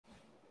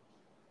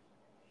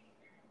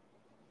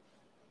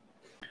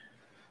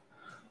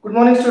Good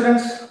morning,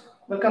 students.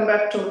 Welcome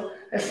back to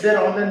SBR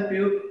Online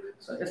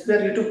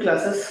SBR YouTube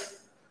classes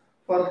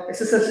for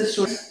SSLC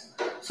students.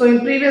 So, in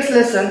previous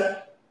lesson,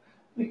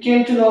 we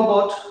came to know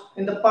about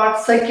in the part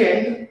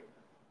second,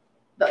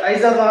 the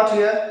eyes are not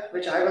here,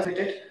 which I was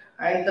written,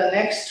 and the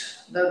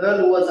next, the girl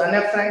who was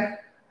Anne Frank,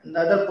 and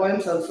the other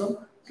poems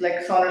also,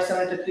 like Sonnet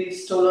 73,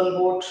 Stolen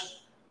Boat,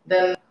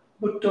 then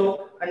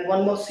Butto, and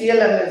one more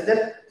CLM is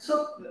there.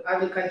 So, I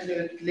will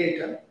continue it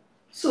later.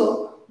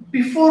 So,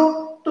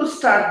 before to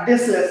start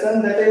this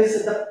lesson, that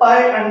is the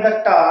pie and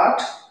the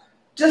tart,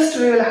 just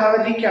we will have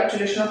a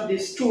recapitulation of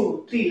these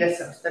three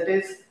lessons. That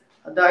is,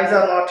 the eyes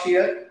are not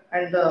here,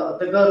 and the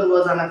girl who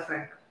was Anne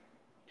Frank.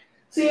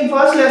 See, in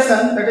first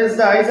lesson, that is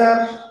the eyes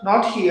are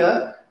not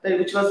here,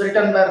 which was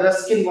written by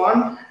Ruskin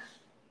Bond.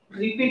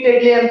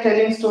 Repeatedly, I am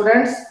telling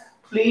students,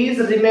 please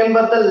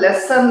remember the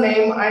lesson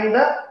name and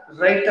the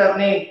writer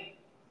name,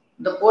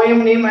 the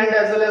poem name and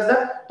as well as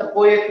the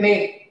poet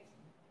name,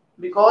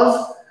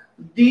 because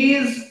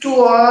these two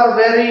are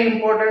very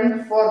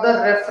important for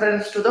the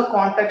reference to the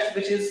context,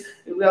 which is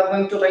we are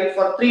going to write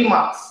for 3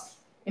 marks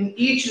in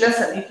each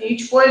lesson. In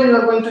each poem, you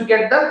are going to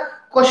get the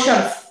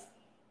questions.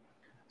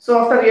 So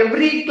after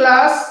every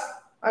class,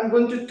 I'm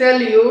going to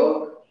tell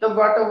you the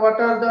what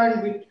are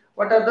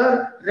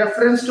the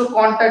reference to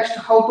context,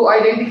 how to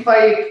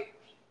identify it,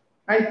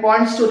 and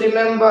points to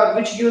remember,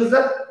 which gives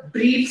a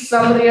brief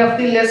summary of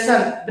the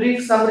lesson,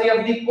 brief summary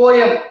of the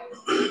poem,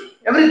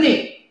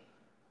 everything.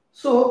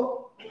 So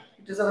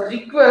it is a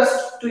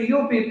request to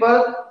you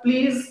people,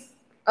 please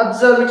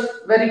observe it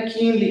very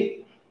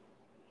keenly.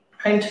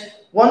 And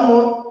one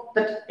more,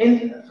 that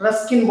in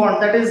Ruskin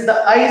Bond, that is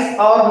the eyes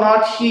are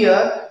not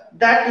here,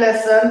 that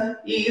lesson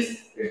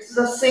is, it's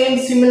the same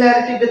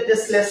similarity with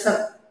this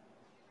lesson.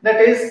 That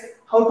is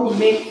how to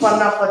make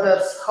fun of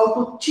others, how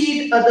to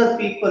cheat other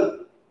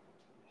people.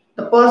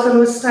 The person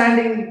who is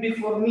standing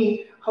before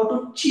me, how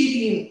to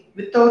cheat him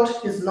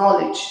without his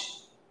knowledge.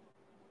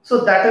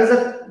 So that is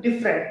a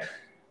different.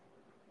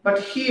 But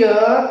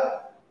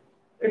here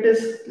it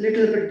is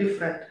little bit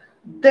different.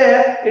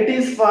 There it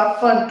is for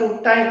fun,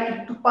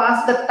 to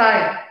pass the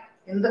time.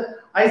 In the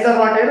eyes are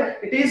not here,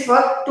 it is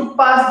for to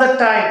pass the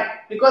time,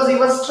 because he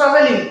was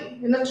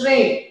traveling in a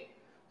train.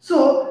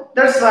 So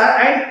that's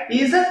why, and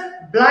he is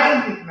a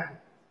blind man.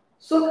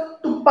 So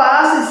to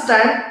pass his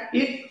time,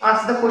 he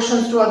asks the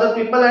questions to other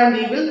people and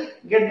he will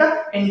get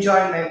the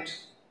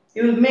enjoyment.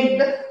 He will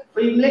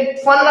make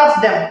fun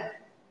of them.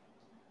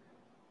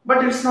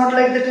 But it's not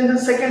like that in the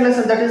second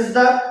lesson. That is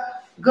the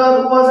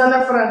girl who was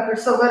Anne Frank.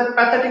 It's a very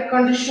pathetic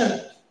condition.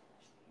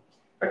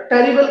 A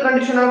terrible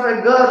condition of a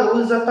girl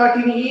who is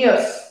 13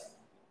 years.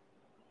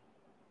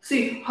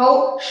 See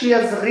how she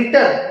has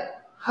written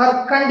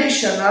her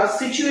condition, her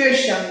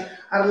situation,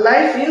 her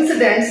life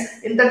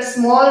incidents in that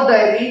small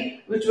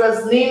diary, which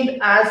was named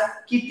as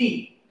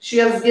Kitty. She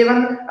has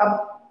given a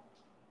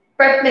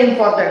pet name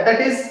for that.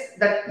 That is,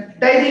 that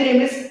diary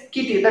name is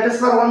Kitty. That is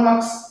for 1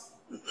 marks.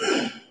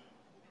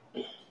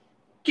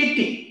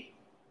 Kitty.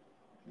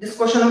 This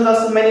question was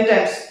asked many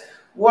times.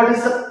 What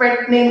is the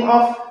pet name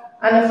of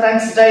Anne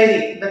Frank's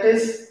diary? That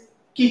is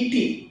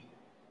Kitty.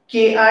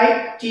 Kitty.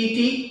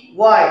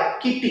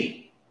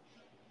 Kitty.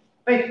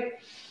 Right.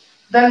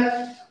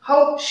 Then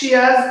how she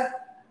has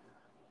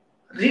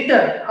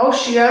written, how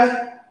she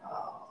has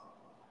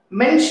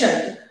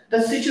mentioned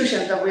the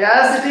situation, the way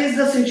as it is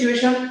the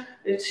situation,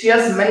 she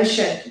has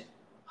mentioned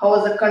how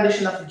was the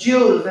condition of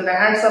Jews in the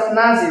hands of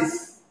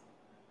Nazis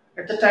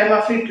at the time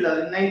of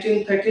Hitler in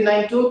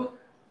 1939 to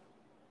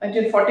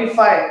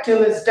 1945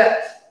 till his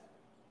death.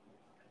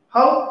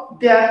 How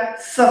they were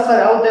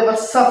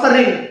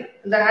suffering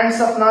in the hands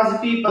of Nazi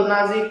people,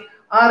 Nazi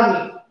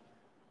army.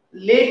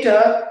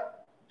 Later,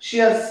 she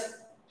has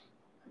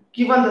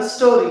given the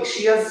story,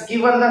 she has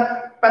given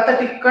the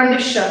pathetic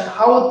condition,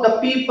 how the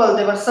people,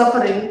 they were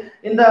suffering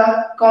in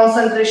the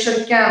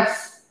concentration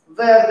camps,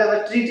 where they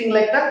were treating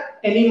like the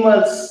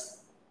animals.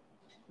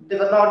 They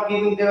were not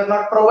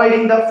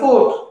providing the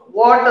food,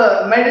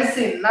 water,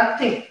 medicine,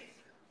 nothing.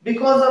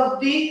 Because of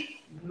the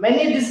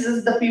many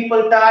diseases, the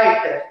people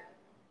died there.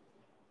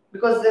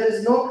 Because there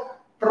is no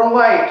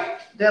provide.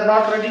 They are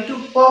not ready to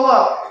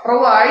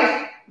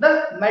provide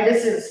the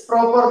medicines,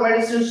 proper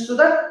medicines to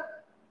the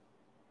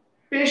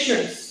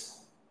patients.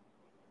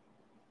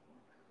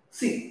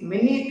 See,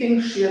 many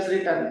things she has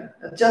written.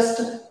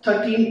 Just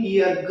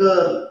 13-year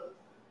girl.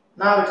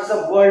 Now it is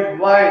a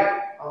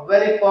worldwide, a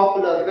very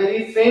popular,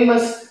 very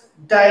famous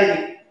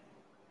diary.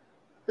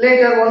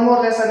 Later, one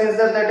more lesson is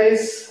that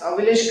is a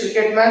village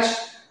cricket match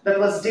that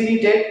was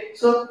deleted.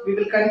 So we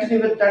will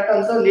continue with that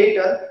also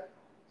later.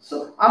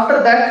 So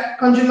after that,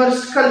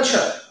 consumerist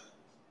culture.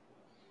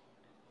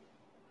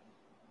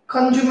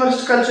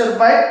 Consumerist culture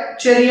by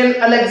Cherian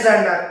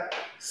Alexander.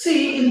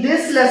 See in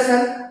this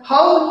lesson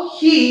how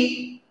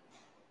he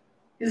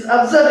is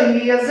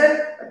observing.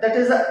 That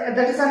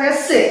is an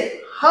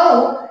essay.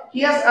 How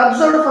he has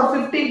observed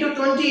for 15 to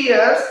 20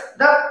 years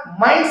the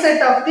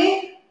mindset of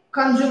the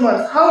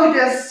consumers, how it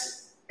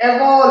has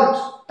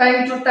evolved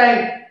time to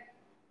time.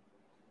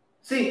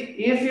 See,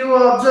 if you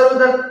observe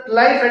the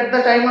life at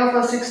the time of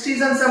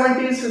 60s and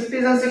 70s,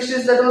 50s and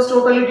 60s, that was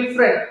totally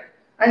different.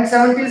 And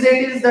 70s,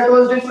 80s, that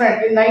was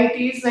different. In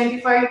 90s,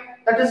 95,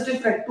 that is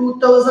different.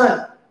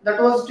 2000,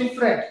 that was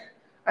different.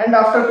 And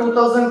after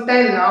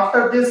 2010,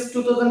 after this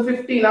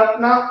 2015, up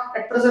now,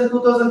 at present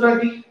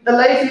 2020, the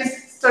life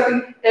is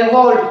starting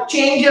evolved.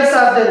 Changes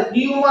are there,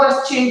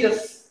 numerous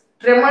changes,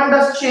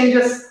 tremendous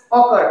changes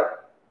occurred.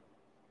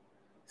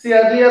 See,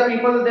 earlier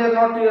people, they are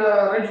not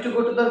ready to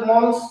go to the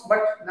malls,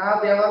 but now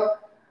they are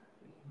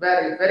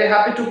very, very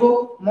happy to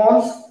go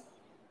malls.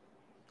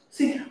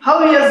 See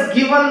how he has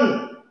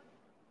given,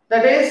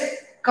 that is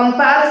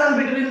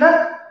comparison between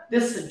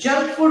this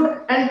junk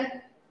food and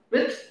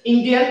with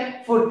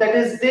Indian food, that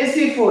is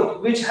desi food,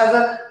 which has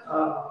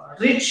a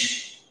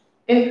rich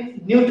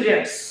in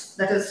nutrients,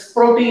 that is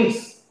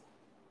proteins.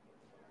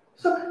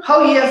 So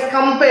how he has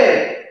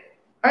compared,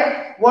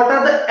 and what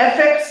are the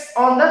effects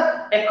on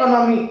the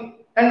economy,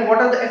 and what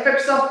are the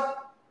effects of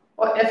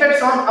or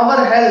effects on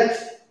our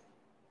health.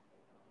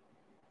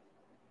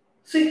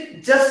 See,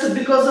 just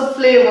because of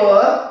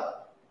flavor,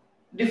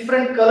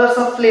 different colors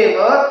of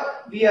flavor,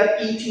 we are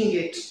eating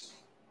it.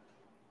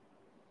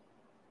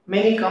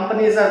 Many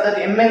companies are that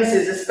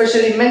MNCs,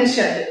 especially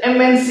mentioned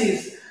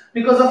MNCs,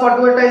 because of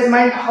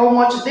advertisement, how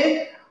much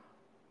they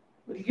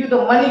will give the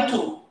money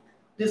to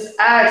these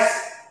ads,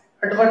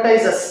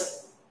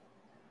 advertisers,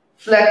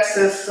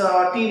 flexes,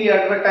 TV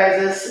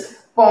advertisers,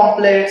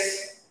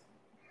 pamphlets,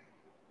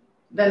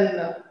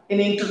 then in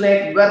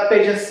internet web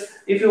pages.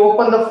 If you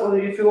open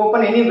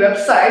any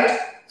website,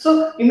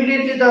 so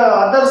immediately the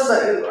other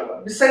side,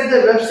 beside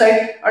the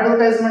website,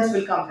 advertisements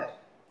will come there.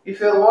 If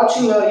you are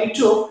watching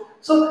YouTube,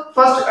 so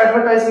first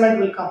advertisement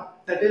will come.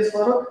 That is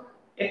for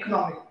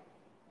economy.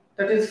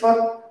 That is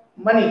for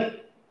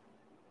money,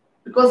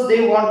 because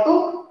they want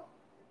to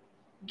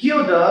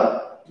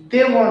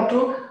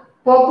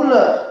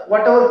popular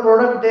whatever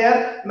product they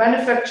are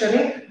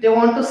manufacturing, they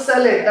want to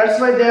sell it. That's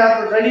why they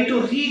are ready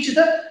to reach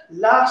the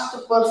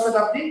last person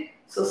of the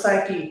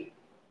society.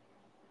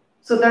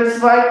 So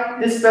that's why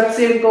this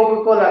Pepsi and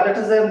Coca-Cola, that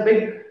is a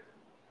big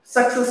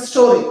success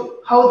story.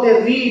 How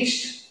they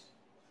reached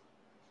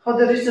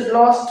the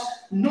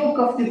last nook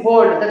of the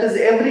world, that is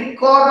every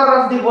corner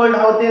of the world,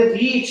 how they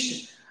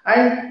reached,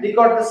 and they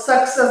got the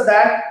success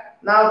that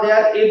now they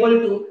are able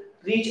to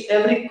reach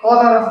every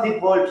corner of the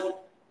world.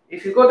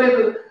 If you go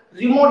to a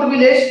remote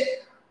village,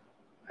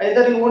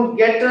 either you won't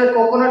get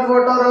coconut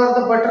water or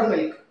the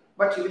buttermilk,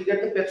 but you will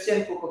get the Pepsi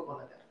and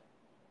Coca-Cola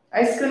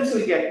there. Ice creams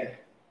will get there.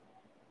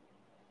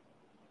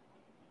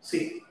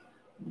 See,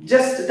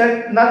 just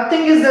that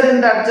nothing is there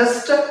in that,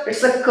 just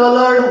it's a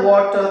colored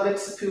water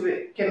with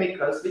few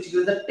chemicals which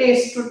gives a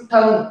taste to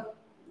tongue,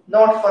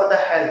 not for the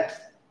health,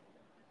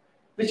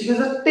 which gives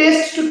a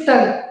taste to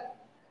tongue.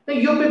 Now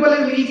you people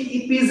will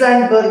eat pizza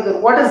and burger.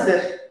 What is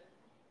there?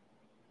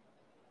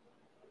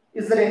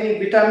 Is there any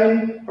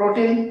vitamin,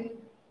 protein?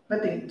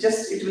 Nothing.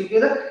 Just it will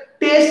give the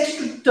taste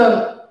to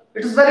tongue.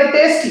 It is very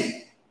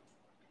tasty.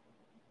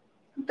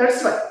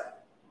 That's why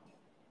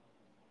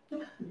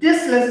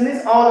this lesson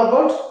is all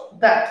about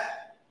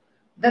that.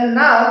 Then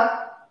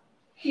now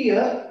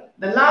here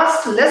the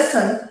last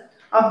lesson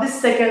of the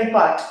second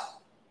part.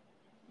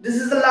 This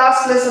is the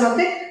last lesson of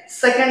the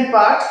second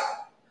part,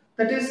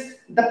 that is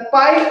the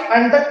pie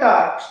and the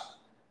tart.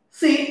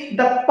 See,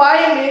 the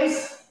pie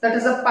means that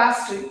is a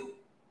pastry.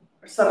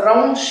 It's a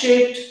round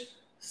shaped,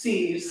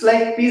 see, it's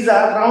like pizza,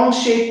 round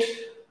shaped,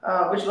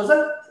 which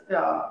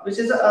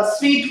is a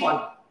sweet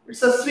one.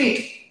 It's a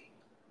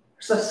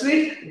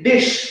sweet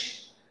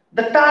dish.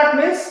 The tart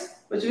means,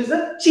 which is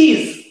a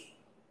cheese.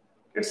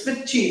 It's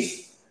with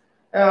cheese.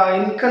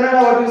 In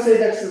Kannada, what we say,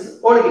 that is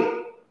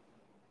olgi.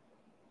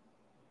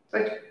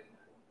 Right?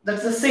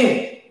 That's the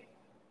same.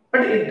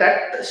 But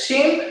that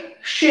same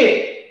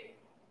shape.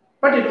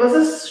 But it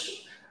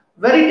was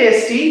very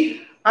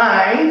tasty,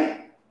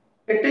 and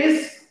it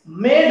is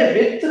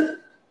made with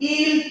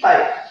eel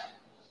pie.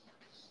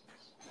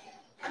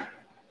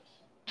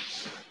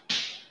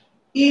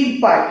 Eel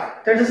pie.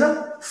 That is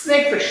a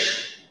snake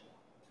fish.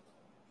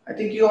 I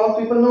think you all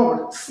people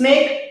know it.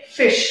 Snake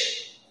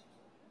fish.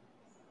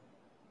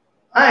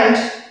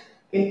 And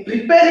in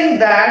preparing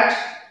that,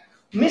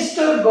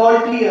 Mr.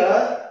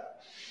 Gaultier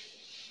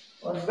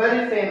was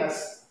very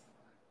famous.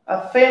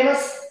 A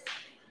famous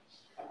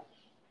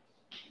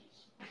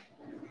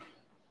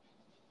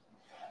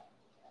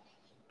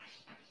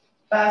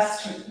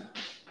pastry.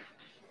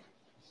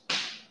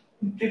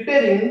 In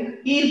preparing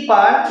eel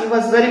pie, he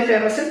was very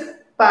famous in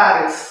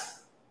Paris.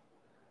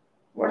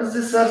 What is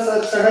this,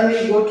 sir?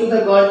 Suddenly go to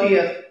the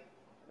Gaultier.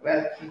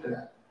 Well,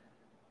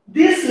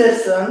 this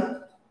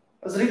lesson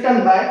was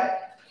written by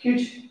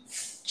Hugh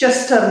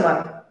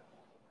Chesterman.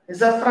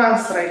 He's a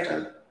French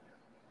writer.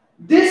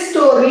 This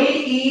story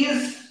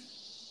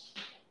is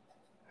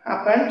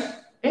happened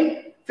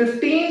in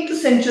 15th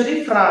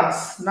century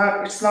France.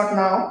 Now it's not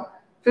now.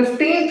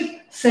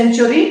 15th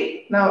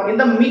century. Now in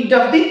the mid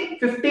of the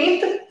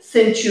 15th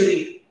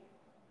century.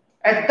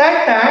 At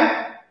that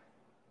time,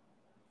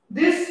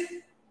 this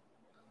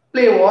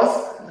play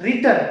was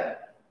written.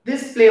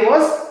 This play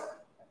was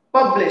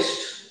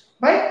published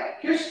by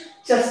Hugh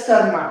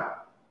Chesterman.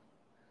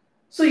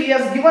 So he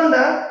has given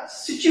the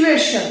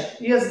situation,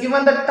 he has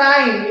given the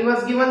time, he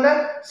has given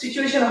the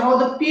situation how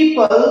the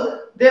people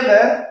they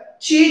were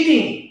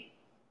cheating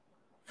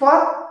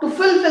to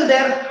fulfill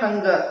their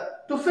hunger,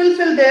 to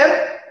fulfill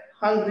their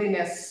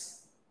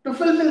hungriness, to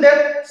fulfill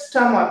their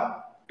stomach.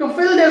 To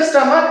fill their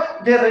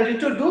stomach, they are ready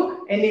to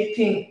do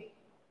anything.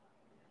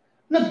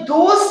 Now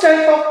those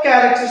type of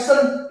characters,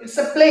 it's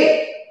a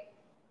play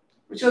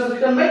which was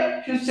written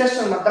by Hugh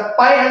Chesterman, The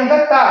Pie and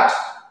the Tart.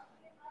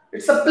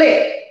 It's a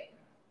play.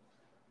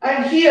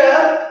 And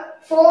here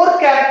 4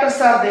 characters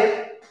are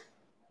there.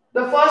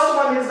 The first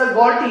one is the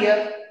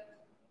Gaultier,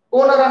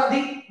 owner of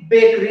the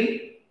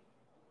bakery,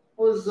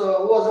 who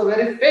was a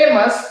very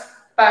famous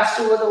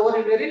pastor, was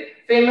a very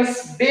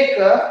famous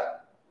baker.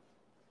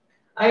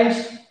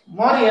 And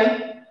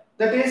Marion,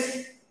 that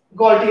is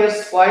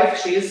Gaultier's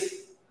wife, she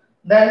is.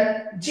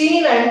 Then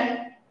Jean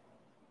and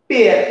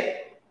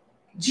Pierre.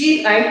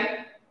 Jean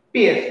and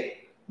Pierre.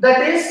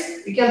 That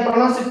is, you can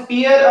pronounce it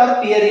Pierre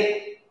or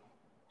Pierre.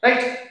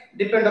 Right?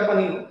 Depend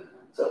upon you.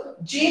 So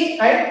Jean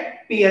and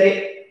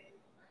Pierre.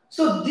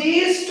 So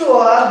these two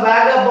are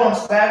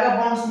vagabonds.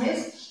 Vagabonds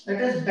means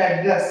that is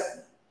beggars.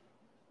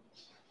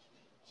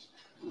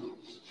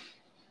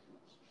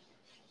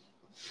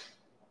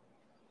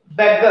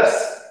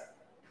 Beggars.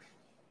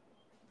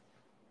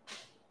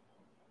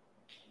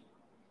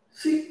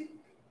 See,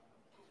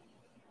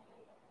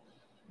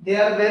 they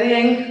are very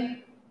young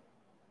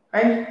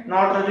and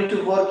not ready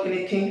to work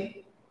anything.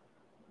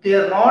 They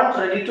are not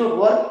ready to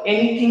work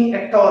anything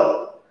at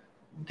all.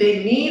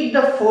 They need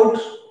the food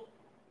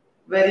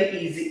very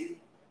easy,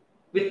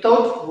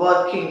 without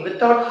working,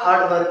 without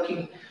hard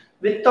working,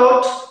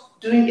 without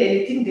doing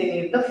anything. They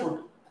need the food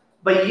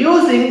by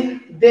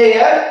using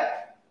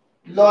their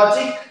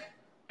logic,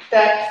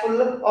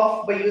 tactful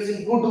by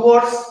using good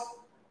words,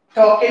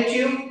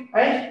 talkative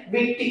and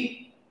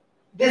witty.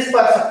 This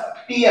person,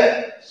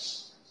 Pierre.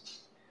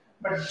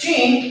 But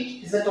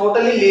Jean is a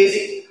totally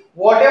lazy.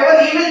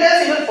 Whatever he will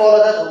tell, he will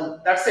follow the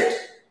rule. That's it.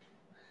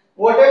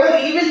 Whatever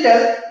he will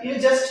tell, he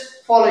will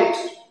just follow it.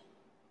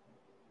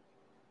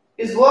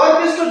 His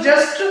work is to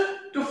just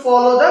to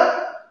follow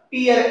the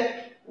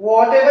Pierre.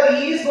 Whatever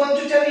he is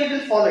going to tell, he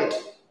will follow it.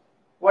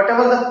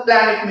 Whatever the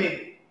plan it may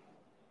be.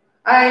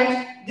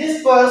 And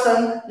this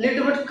person,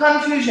 little bit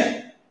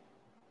confusion.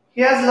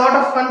 He has a lot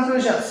of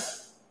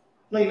confusions.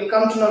 Now you will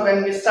come to know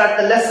when we start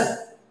the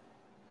lesson.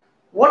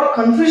 What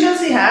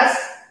confusions he has,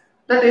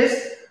 that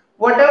is,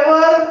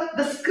 whatever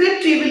the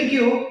script he will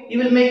give, he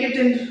will make it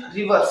in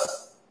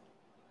reverse.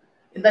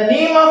 In the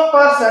name of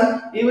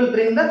person, he will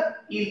bring the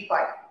eel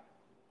pie.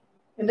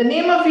 In the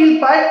name of eel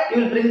pie, he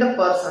will bring the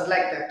person,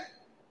 like that.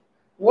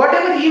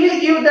 Whatever he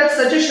will give that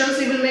suggestions,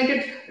 he will make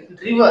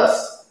it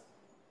reverse.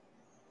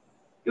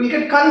 You will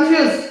get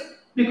confused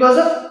because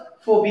of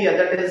phobia,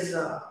 that is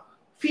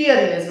fear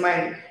in his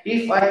mind.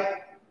 If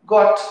I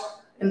got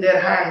in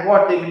their hand,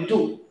 what they will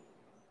do?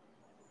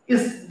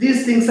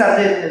 These things are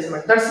there in his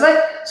mind. That's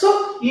why.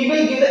 So he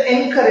will give the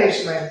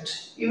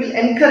encouragement. He will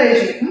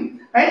encourage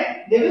him, and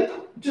they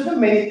will do the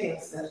many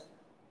things there.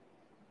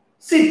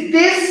 See,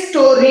 this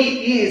story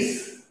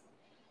is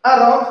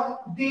around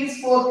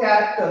these 4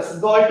 characters: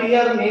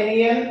 Gaultier,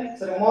 Marion,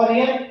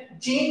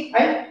 Jean,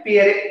 and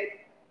Pierre.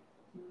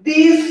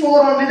 These 4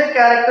 only the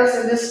characters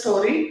in this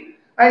story,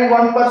 and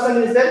one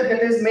person is there,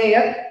 that is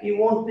Mayer. He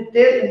won't be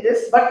there in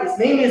this, but his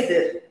name is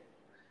there.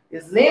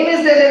 His name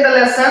is there in the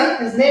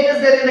lesson. His name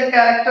is there in the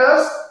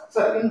characters.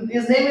 So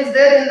his name is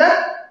there in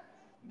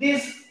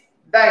these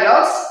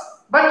dialogues,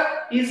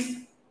 but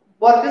his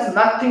work is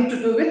nothing to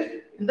do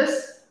with in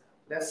this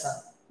lesson.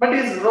 But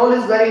his role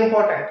is very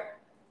important,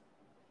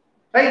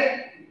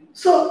 right?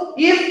 So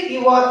if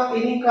you are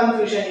any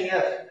confusion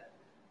here,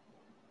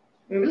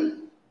 I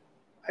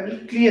will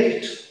clear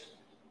it.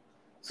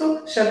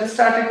 So shall we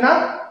start it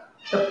now?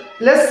 The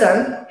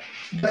lesson,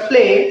 the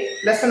play,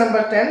 lesson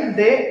number 10,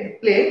 the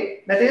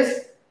play, that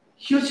is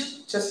Hugh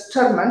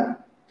Chesterman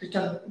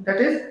written,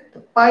 that is The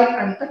Pie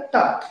and the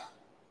Tart.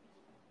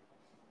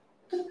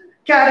 The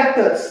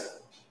characters,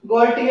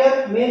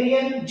 Gaultier,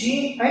 Marion,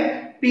 Jean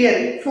and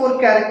Pierre, 4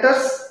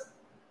 characters.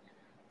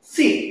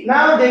 See,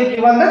 now they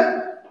given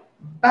the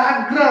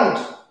background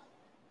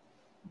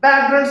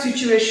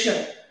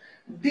situation.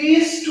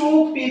 These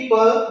 2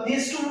 people,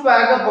 these 2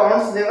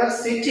 vagabonds, they were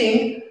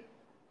sitting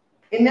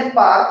in a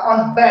park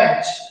on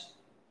bench.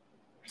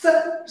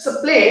 It's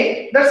a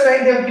play, that's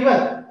why they have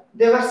given.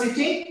 They were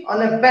sitting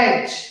on a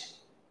bench.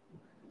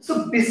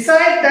 So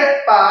beside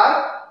that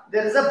park,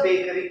 there is a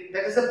bakery.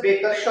 There is a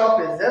baker shop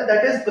is there.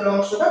 That is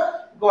belongs to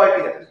the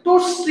Gaultier. 2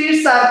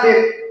 streets are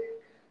there.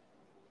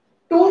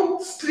 2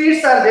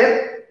 streets are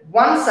there.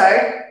 One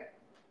side,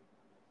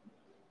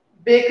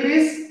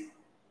 bakery's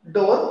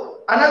door.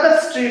 Another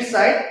street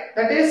side,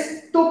 that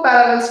is 2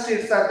 parallel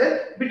streets are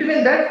there.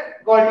 Between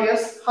that,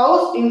 Gaultier's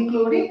house,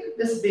 including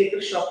this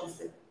bakery shop is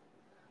there.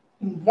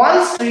 In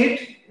one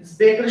street is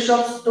bakery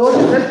shop's door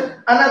is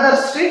there. Another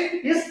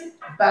street is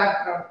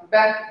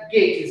back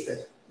gate is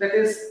there. That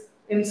is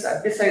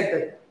inside, beside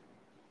the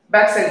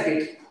backside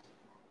gate.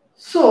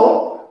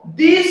 So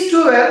these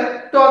two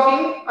were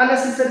talking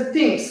unnecessary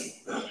things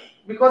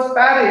because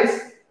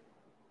Paris,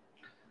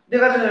 they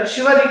were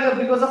shivering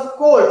because of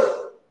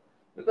cold.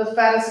 Because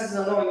Paris is,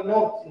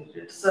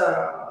 it's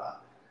a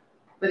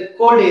very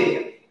cold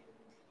area.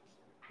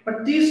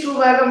 But these two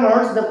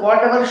vagabonds, the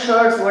whatever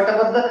shirts,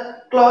 whatever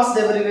the clothes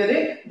they were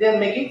wearing, they are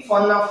making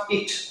fun of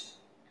it.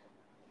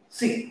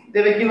 See,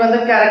 they were given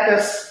the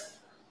characters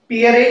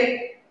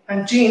Pierre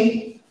and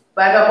Jean,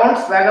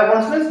 vagabonds.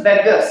 Vagabonds means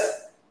beggars.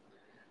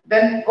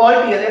 Then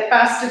Gaultier, a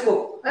pastry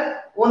cook,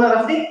 owner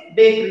of the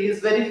bakery,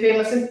 is very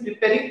famous in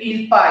preparing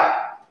eel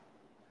pie.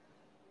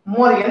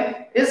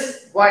 Morin,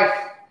 his wife.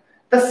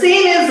 The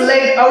scene is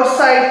laid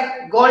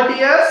outside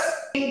Gaultier's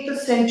 18th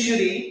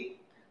century.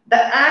 The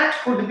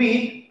act could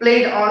be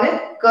played on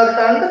a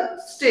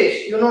curtained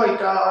stage. You know it.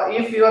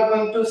 If you are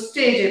going to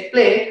stage a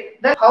play,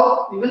 then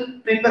how you will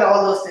prepare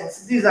all those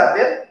things. These are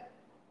there.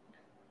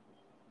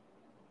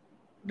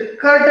 The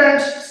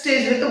curtained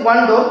stage with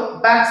one door,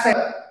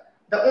 backside.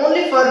 The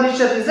only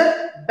furniture is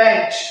a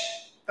bench.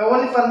 The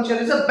only furniture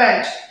is a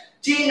bench.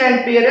 Jean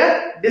and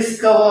Pierre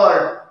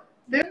discovered.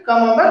 They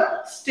come on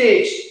the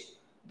stage.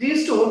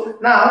 These two,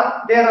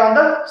 now they are on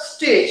the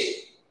stage.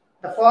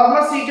 The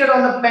farmer seated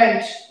on the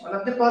bench, one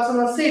of the person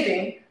was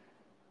sitting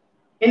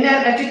in an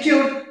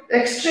attitude,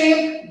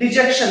 extreme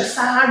dejection,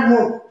 sad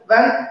mood.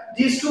 When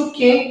these two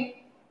came,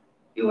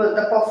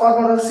 the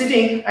farmer was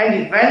sitting and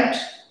he went.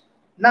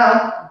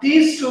 Now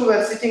these two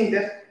were sitting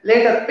there,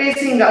 later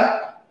pacing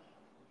up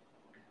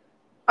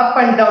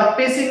and down.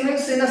 Pacing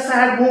means in a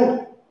sad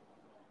mood,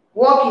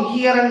 walking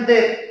here and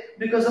there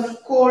because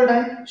of cold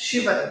and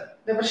shivering.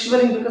 They were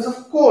shivering because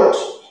of cold.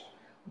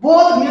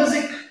 Both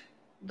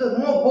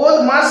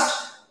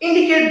must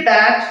indicate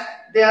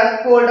that they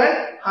are cold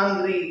and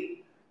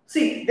hungry.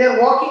 See, they are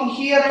walking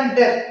here and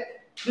there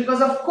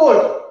because of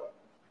cold.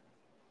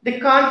 They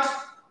can't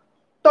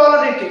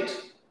tolerate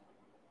it.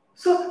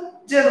 So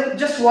they are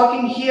just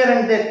walking here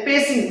and there,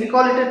 pacing. We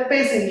call it a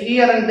pacing,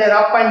 here and there,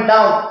 up and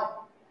down.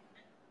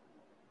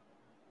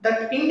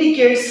 That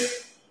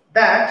indicates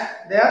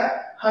that they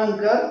are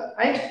hunger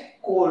and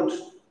cold.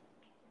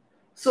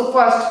 So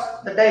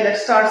first, the dialogue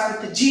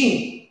starts with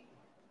Jean.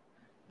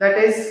 That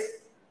is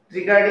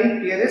regarding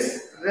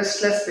Pierre's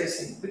restless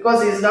pacing,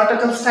 because he is not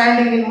at all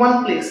standing in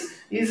one place.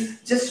 He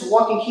is just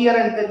walking here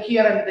and there,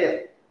 here and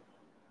there.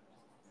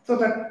 So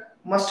that,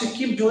 must you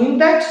keep doing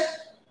that?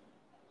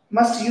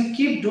 Must you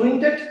keep doing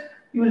that?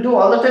 You will do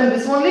all the time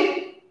this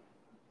only?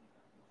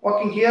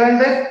 Walking here and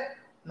there?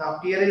 Now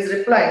Pierre is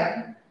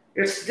replying,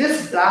 it's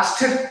this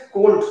blasted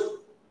cold.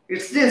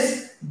 It's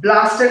this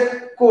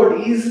blasted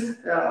cold. He is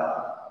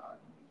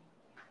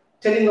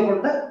telling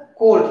about the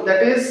cold.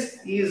 That is,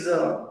 he is,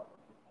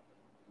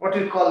 what do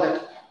you call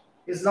that?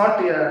 He is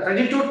not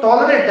ready to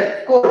tolerate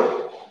that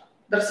cold.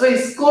 That's why he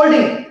is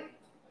scolding.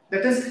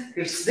 That is,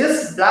 it's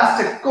this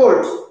blasted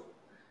cold.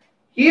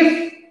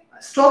 If I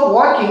stop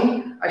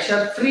walking, I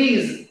shall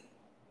freeze.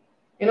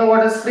 You know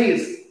what is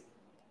freeze?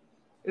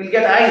 You will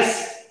get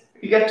ice.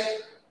 You get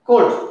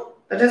cold.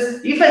 That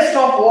is, if I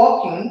stop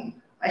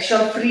walking, I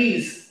shall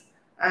freeze.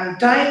 I am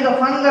dying of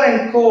hunger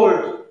and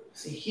cold.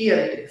 See, here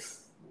it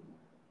is.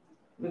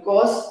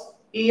 Because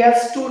he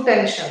has two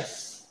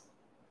tensions.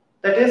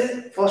 That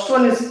is, first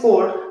one is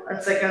cold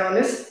and second one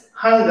is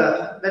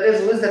hunger. That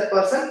is, who is that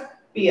person?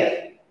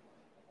 Pierre.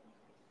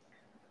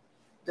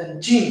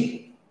 Then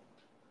Jean.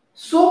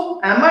 So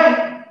am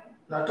I?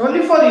 Not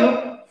only for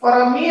you,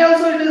 for me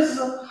also it is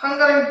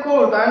hunger and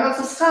cold. I am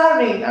also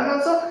starving. I am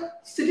also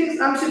sitting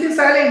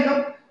silent.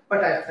 No?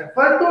 But I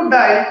prefer to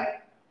die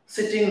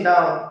sitting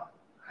down.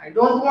 I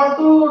don't want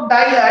to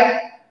die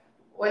like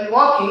while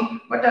walking,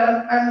 but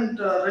I am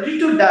ready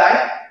to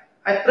die.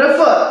 I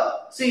prefer,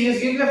 see, he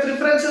is giving the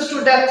preferences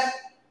to death.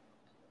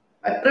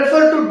 I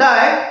prefer to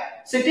die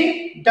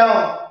sitting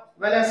down.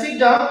 When I sit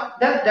down,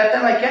 then that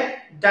time I can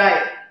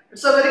die.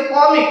 It's a very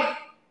comic.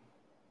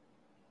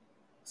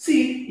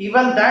 See,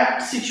 even that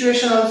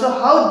situation also,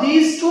 how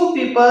these two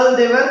people,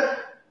 they were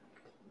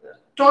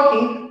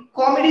talking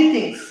comedy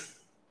things.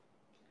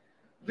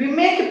 We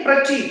make a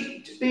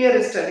pretty, Pierre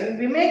is telling,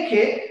 we make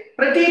a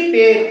pretty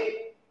pair.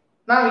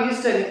 Now he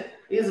is telling,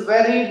 he is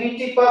very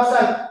witty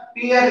person.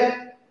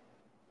 Pierre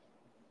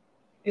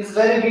is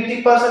very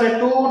witty person and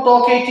too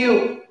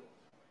talkative.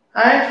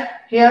 And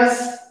he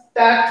has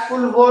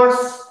tactful words.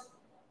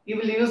 He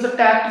will use the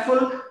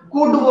tactful,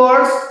 good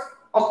words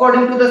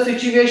according to the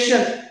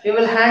situation. He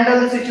will handle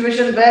the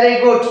situation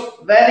very good,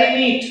 very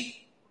neat.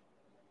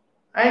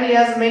 And he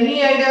has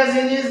many ideas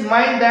in his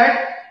mind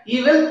that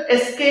he will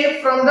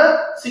escape from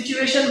the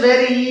situation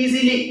very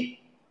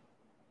easily.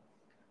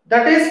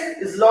 That is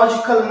his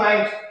logical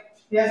mind.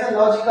 He has a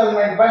logical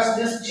mind, but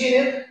this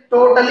Jean is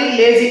totally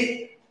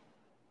lazy.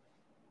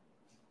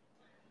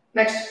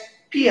 Next,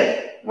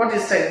 Pierre, what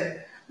is saying?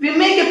 We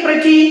make a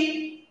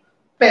pretty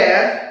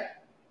pair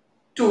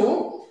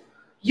too,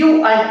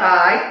 you and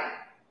I.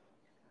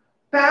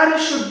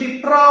 Paris should be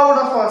proud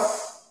of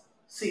us.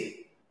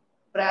 See,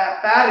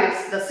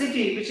 Paris, the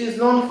city which is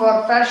known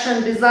for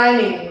fashion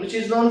designing, which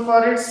is known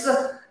for its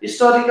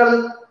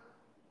historical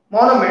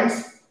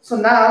monuments. So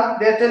now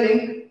they are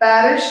telling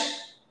Paris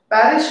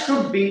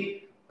should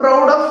be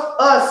proud of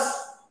us,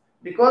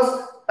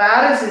 because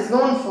Paris is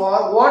known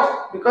for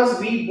what? Because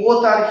we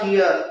both are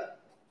here.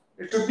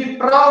 It should be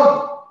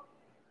proud.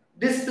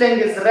 Displaying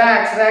his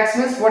rags. Rags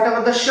means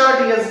whatever the shirt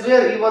he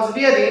was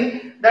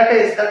wearing, that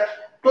is the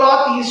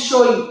cloth he is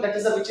showing. That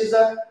is which is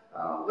a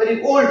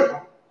very old.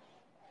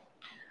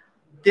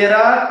 There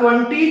are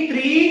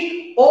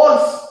 23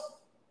 holes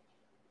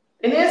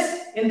in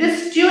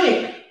this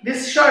tunic.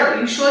 This shirt,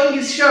 he is showing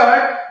his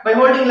shirt by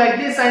holding like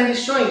this, and he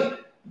is showing.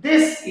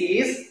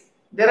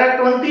 There are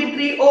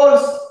 23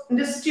 holes in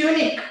this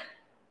tunic.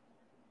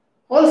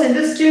 Holes in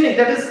this tunic,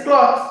 that is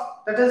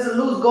cloth, that is a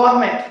loose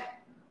garment.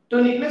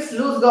 Tunic means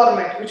loose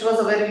garment, which was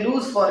a very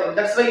loose for him.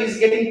 That's why he is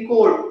getting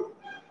cold.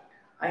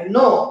 I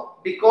know,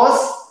 because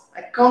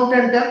I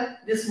counted them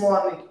this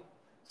morning.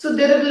 So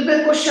there will be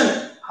a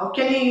question. How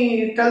can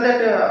he tell that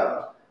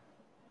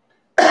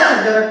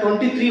there are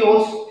 23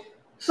 holes?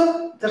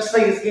 So that's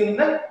why he is giving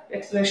the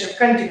explanation.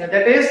 Continue.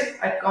 That is,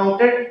 I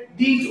counted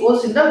these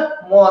holes in the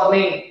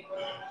morning.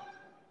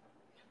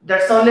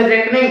 That's only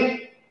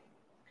reckoning.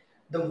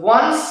 The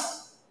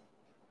ones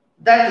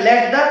that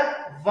let the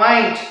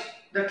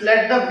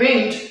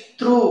wind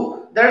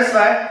through. That's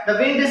why the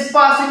wind is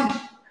passing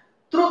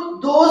through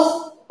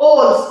those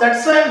holes.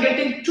 That's why I'm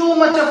getting too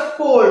much of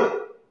cold.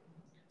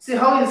 See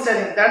how he's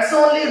telling. That's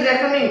only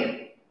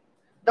reckoning.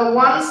 The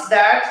ones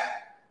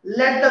that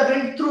let the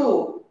wind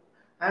through.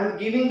 I'm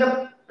giving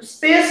the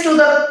space to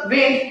the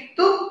wind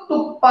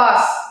to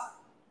pass.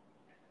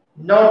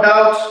 No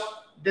doubt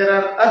there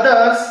are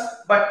others,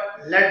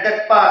 but let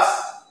that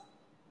pass.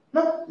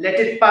 No, let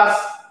it pass.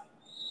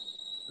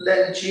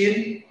 Then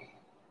Jean,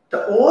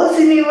 the holes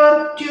in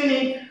your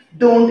tunic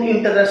don't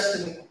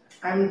interest me.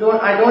 I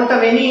don't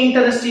have any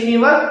interest in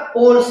your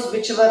holes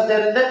which were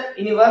there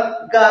in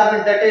your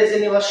garment, that is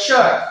in your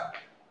shirt.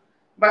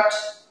 But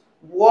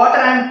what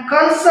I am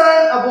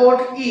concerned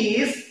about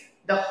is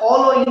the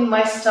hollow in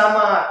my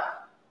stomach.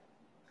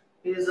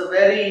 He is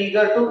very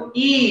eager to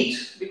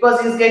eat because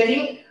he is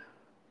getting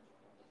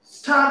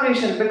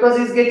starvation, because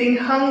he is getting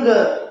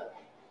hunger.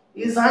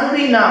 He is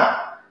hungry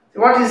now.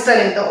 What he is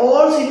telling, the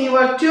holes in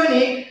your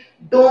tunic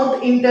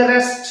don't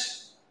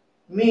interest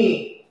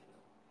me.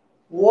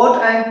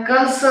 What I am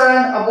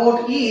concerned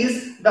about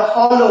is the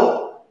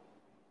hollow.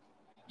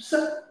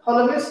 So,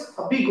 hollow means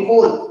a big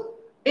hole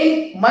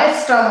in my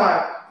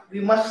stomach. We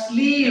must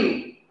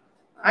leave,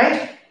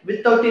 right?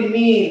 Without a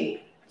meal.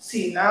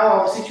 See, now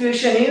our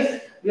situation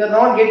is we are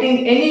not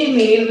getting any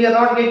meal, we are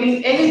not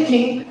getting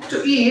anything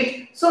to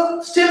eat. So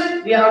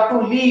still we have to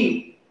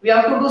leave. We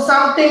have to do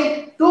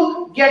something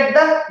to get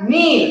the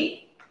meal.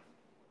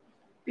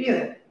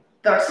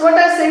 That's what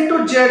I say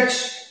to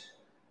Judge.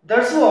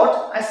 That's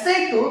what I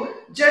say to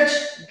Judge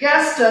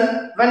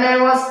Gaston when I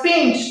was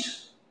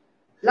pinched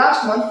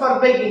last month for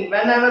begging.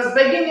 When I was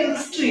begging in the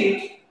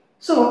street,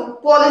 so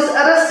police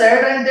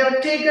arrested and they were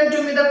taken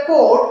to me the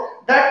court.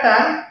 That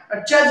time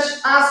a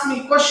judge asked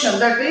me question,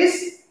 that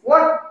is,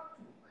 what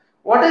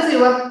is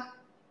your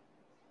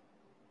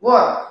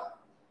work?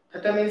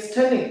 That time he is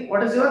telling,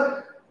 what is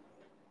your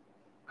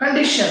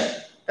condition?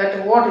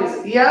 That what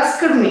is? He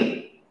asked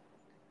me.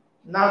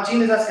 Now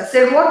Jean is asking, I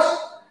said what?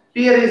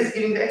 Pierre is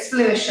giving the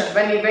explanation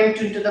when he went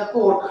into the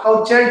court,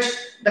 how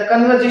the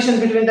conversation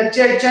between the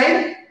judge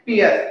and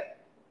Pierre.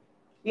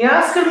 He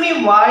asked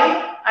me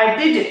why I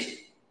did it.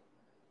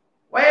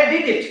 Why I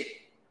did it.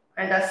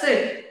 And I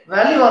said,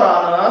 well, Your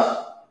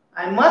Honor,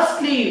 I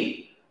must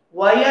leave.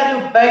 Why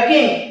are you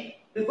begging?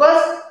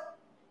 Because,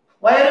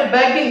 why are you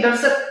begging?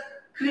 That's a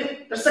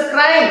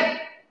crime.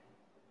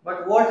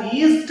 But what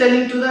he is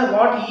telling to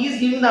what he is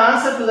giving the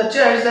answer to the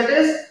judge, that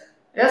is,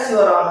 yes,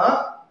 Your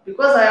Honor,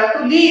 because I have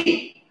to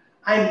leave.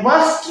 I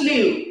must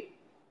leave.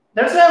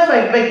 That's why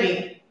I'm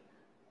begging.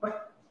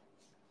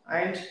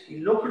 And he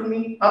looked at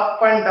me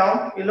up and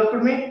down. He looked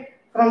at me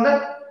from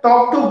the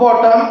top to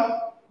bottom.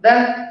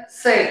 Then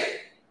said,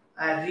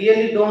 I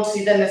really don't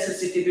see the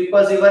necessity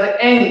because you are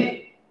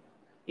young.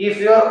 If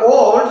you are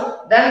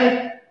old,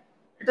 then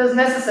it is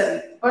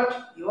necessary.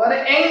 But you are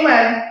a young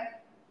man.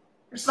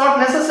 It's not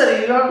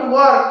necessary. You have to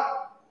work.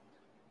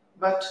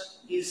 But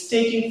he is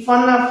taking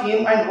fun of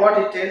him, and what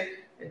it is,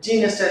 a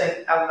genius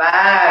telling, a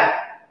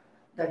wag.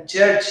 The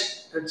judge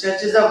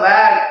is a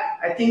wag.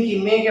 I think he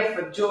made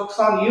jokes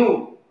on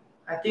you.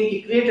 I think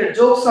he created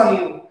jokes on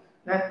you.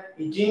 Then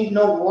he didn't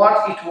know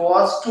what it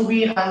was to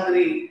be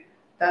hungry.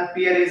 Then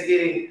Pierre is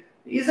getting.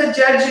 He's a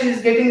judge, he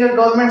is getting a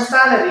government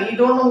salary. He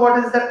don't know what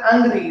is that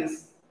hungry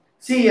is.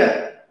 See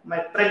here, my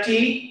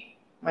pretty,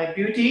 my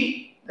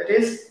beauty, that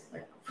is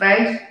my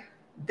friend,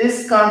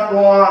 this can't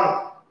go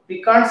on.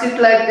 We can't sit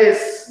like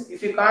this.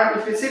 If we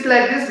sit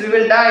like this, we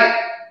will die.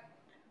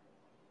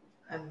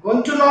 I'm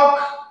going to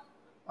knock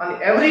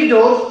on every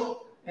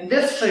door in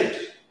this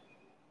street.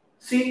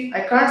 See,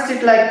 I can't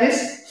sit like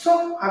this,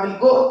 so I will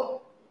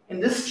go in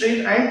this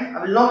street and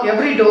I will knock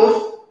every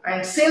door.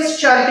 And since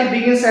charity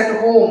begins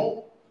at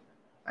home,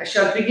 I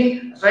shall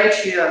begin right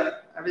here.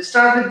 I will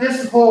start with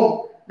this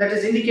home, that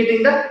is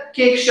indicating the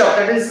cake shop,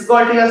 that is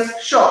Gaultier's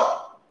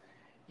shop.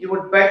 You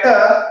would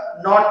better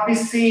not be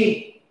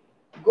seen.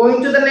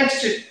 Going to the next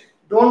street.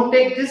 Don't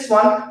take this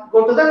one,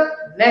 go to the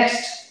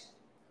next.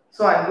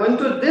 So I am going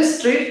to this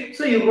street,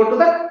 so you go to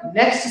the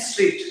next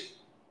street.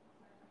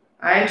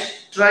 And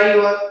try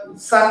your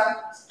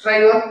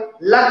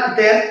luck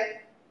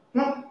there.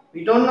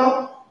 We don't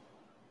know.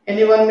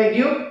 Anyone may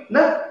give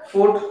the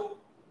food.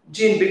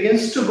 Jean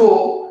begins to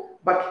go,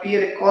 but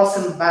Pierre calls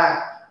him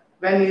back.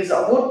 When he is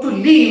about to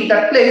leave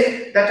that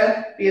place,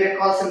 Pierre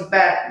calls him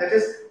back. That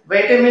is,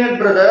 wait a minute,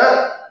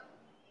 brother.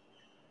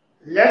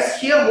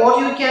 Let's hear what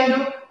you can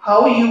do,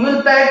 how you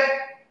will beg.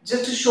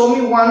 Just to show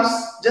me once,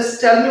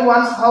 just tell me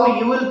once how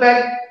you will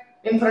beg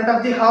in front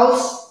of the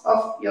house,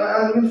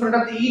 in front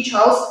of each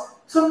house.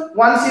 So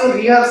once you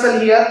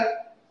rehearsal here,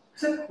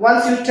 so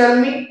once you tell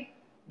me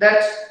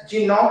that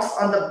Jean knocks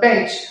on the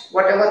bench,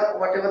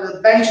 whatever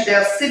the bench they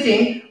are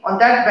sitting on,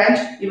 that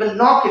bench, he will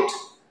knock it.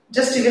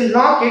 Just he will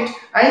knock it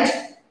and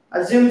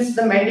assumes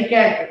the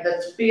mendicant.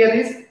 That Pierre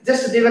is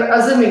just, they were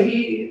assuming.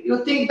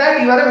 You think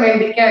that you are a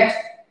mendicant.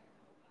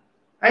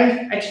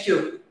 And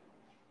attitude.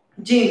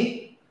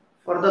 Jean,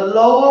 for the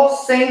love of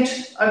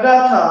Saint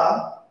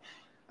Agatha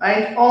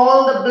and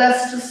all the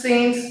blessed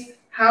saints,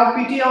 have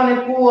pity on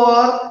a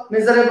poor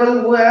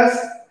miserable who has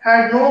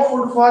had no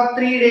food for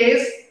 3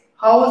 days.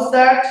 How is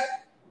that?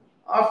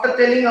 After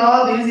telling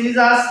all this, he is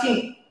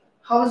asking,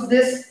 how is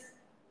this?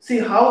 See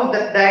how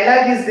the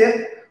dialogue is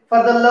there.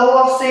 For the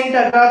love of Saint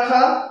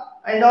Agatha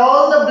and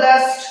all the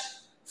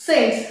blessed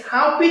saints,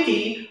 have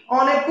pity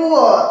on a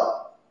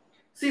poor.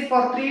 See,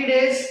 for 3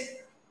 days,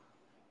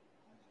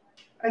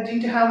 I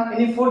didn't have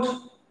any food.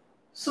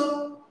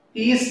 So,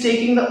 he is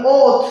taking the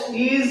oath.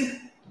 He is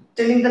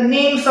telling the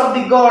names of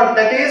the God,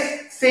 that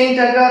is Saint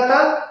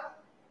Agatha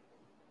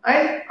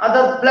and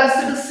other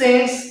blessed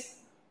saints.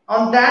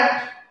 On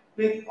that,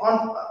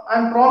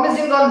 I'm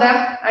promising on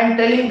them, I'm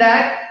telling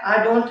that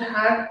I don't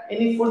have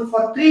any food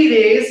for 3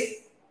 days.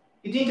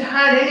 You didn't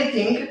have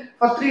anything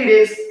for 3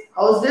 days.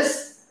 How's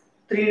this?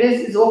 3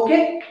 days is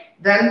okay?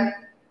 Then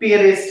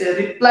Pierre is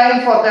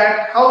replying for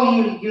that. How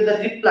he will give the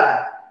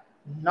reply?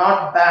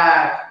 Not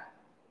bad.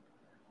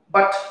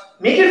 But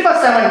make it for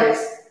 7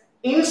 days.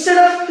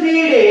 Instead of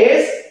 3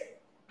 days,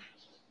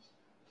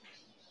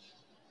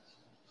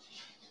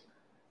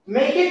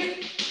 make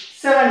it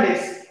 7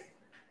 days.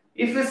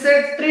 If we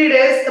said 3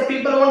 days, the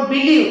people won't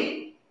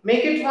believe.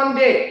 Make it 1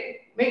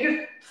 day. Make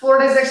it 4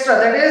 days extra.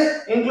 That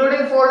is,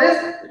 including 4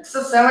 days, it's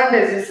a 7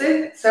 days. You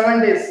see,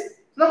 7 days.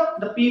 No,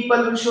 the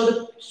people will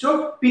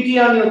show pity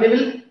on you. They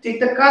will take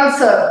the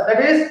concern.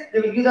 That is, they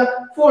will give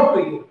the food to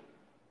you.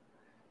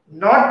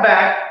 Not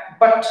bad,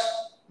 but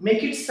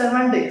make it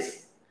 7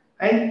 days.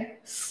 And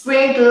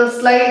squint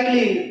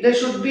slightly. There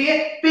should be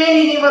a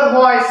pain in your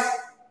voice.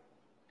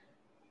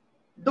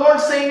 Don't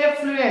say in a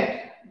fluent.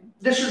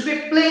 There should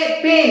be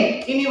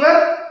pain in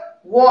your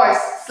voice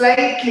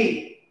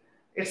slightly.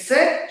 It's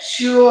a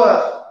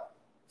sure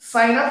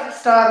sign of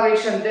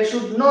starvation. They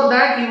should know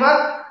that you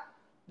are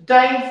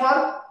dying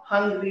for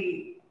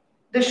hungry.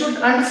 They should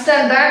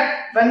understand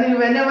that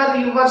whenever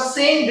you are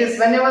saying this,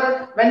 when you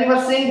are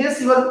saying this,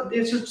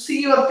 they should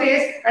see your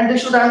face and they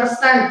should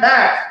understand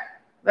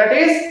that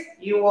is,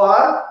 you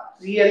are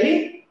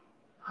really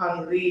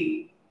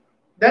hungry.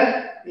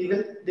 Then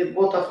they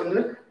both of you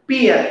will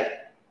peer.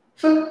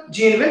 So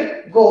Jean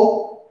will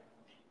go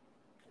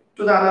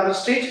to the another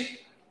street.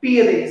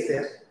 Pierre is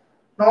there,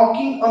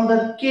 knocking on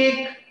the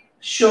cake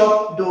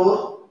shop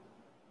door,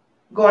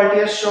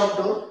 Gaultier's shop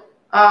door.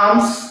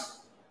 Alms,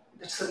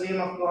 that's the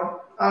name of God.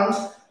 Alms,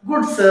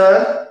 good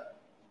sir,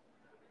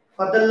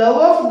 for the love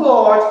of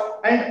God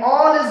and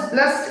all his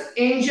blessed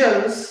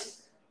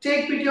angels,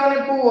 take pity on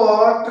a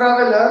poor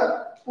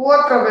traveler who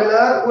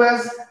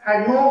has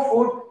had no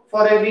food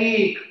for a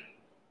week.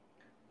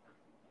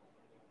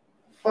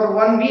 For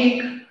 1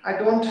 week, I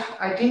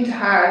didn't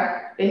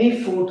have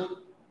any food.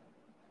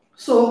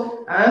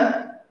 So I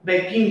am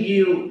begging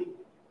you.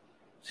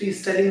 She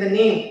is telling the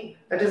name.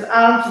 That is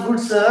Alms, good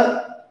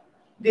sir.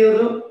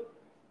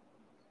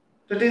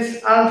 That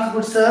is Alms,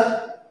 good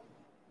sir.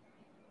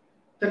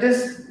 That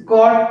is,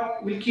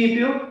 God will keep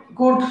you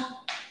good.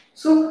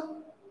 So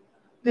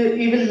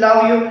He will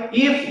love you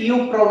if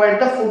you provide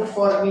the food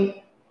for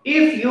me.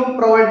 If you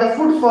provide the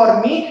food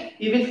for me,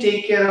 He will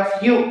take care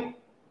of you.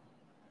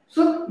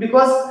 So,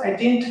 because I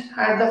didn't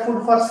have the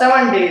food for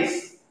 7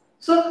 days,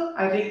 so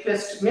I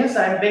request, means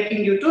I am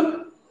begging you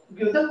to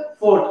give the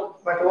food.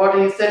 But what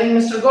he is telling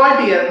Mr.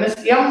 Gaultier, Miss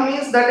M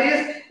means, that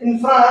is, in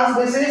France,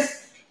 this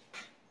is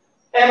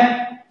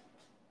M.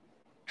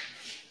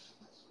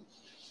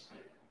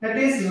 That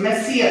is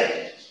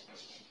Messier.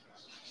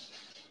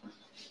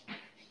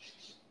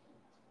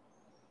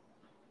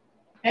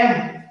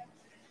 M.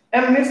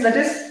 M means, that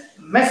is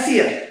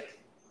Messier.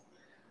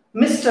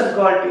 Mr.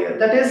 Gaultier,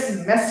 that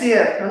is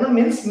Messier,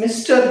 means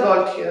Mr.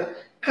 Gaultier,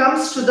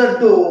 comes to the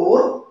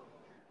door.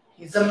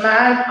 He's a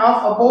man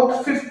of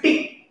about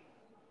 50.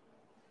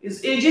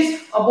 His age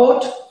is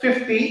about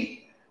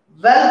 50.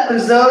 well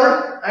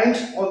preserved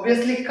and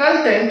obviously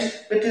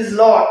content with his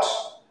lot.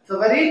 It's a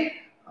very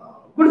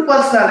good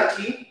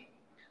personality,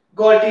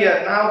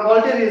 Gaultier. Now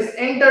Gaultier is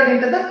entered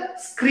into the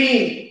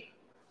screen.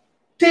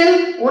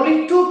 Till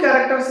only two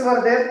characters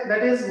were there,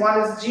 that is, one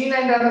is Jean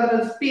and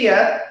another is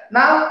Pierre.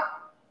 Now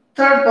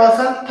third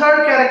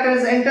character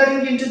is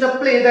entering into the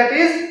play, that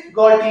is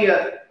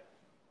Gaultier,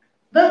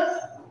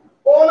 the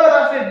owner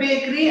of a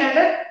bakery and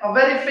a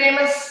very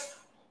famous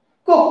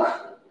cook,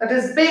 that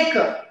is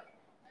baker.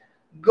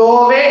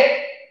 Go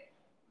away,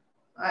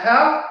 I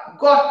have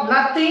got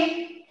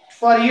nothing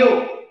for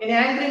you. In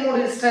angry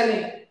mood he is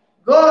telling,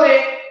 go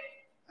away,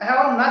 I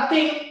have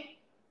nothing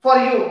for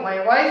you.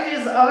 My wife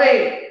is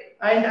away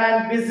and I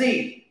am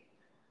busy.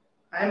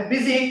 I am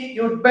busy.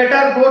 You'd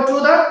better go to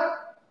the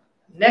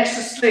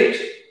next street.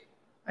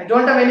 I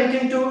don't have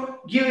anything to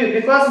give you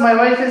because my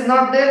wife is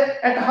not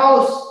there at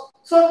house.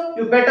 So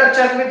you better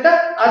check with the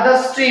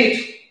other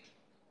street.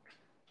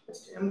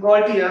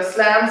 Gaultier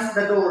slams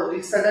the door.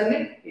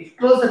 He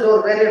closed the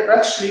door very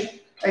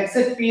rushly,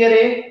 exit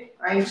Pierre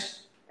and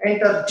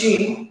enter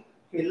Jean.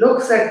 He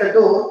looks at the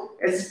door,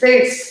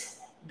 hesitates,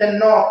 then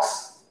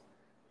knocks.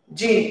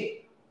 Jean,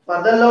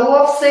 for the love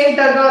of Saint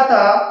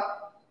Agatha,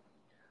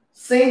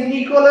 Saint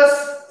Nicholas,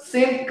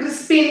 Saint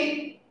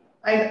Crispin,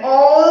 and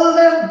all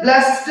the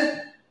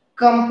blessed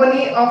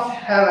company of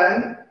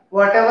heaven,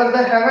 whatever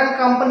the heaven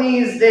company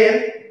is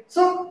there,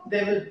 so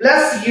they will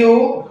bless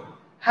you.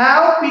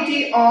 Have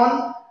pity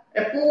on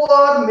a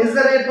poor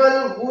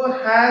miserable who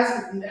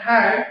has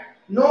had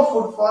no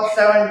food for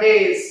 7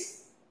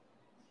 days.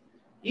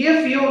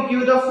 If you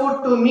give the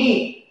food to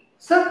me,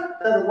 so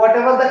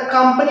whatever the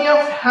company of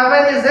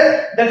heaven is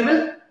there, that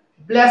will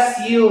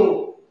bless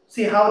you.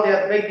 See how they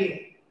are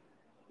begging.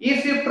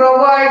 If you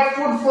provide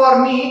food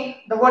for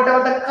me,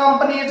 whatever the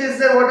company it is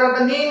there, whatever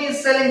the name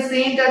is selling,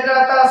 Saint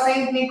Agatha,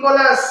 Saint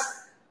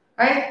Nicholas,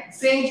 and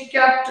Saint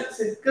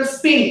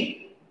Crispin,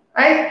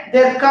 and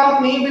their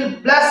company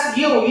will bless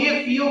you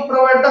if you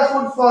provide the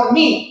food for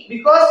me,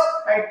 because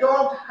I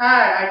don't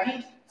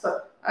have,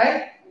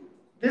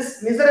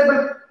 this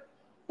miserable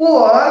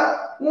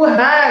poor who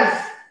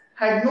has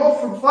had no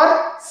food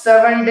for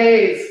 7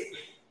 days.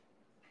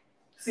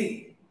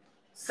 See,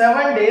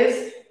 7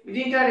 days we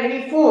didn't have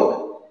any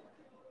food.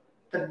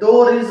 The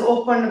door is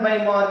opened by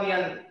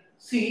Marian.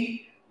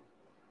 See,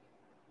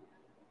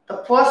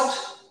 the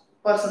first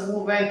person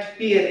who went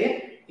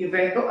Pierre, he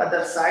went to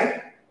other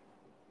side.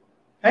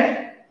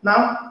 And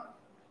now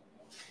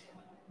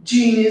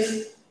Jean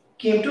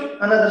came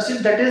to another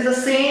street. That is the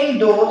same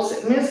door,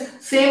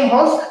 means same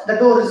house, the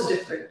door is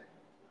different.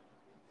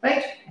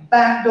 Right?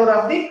 Back door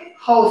of the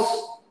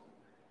house.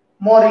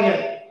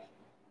 Marian.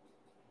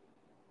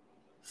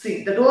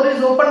 See, the door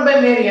is opened by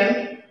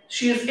Marian.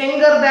 She is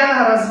younger than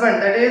her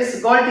husband, that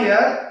is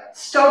Gaultier,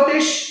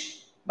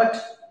 stoutish but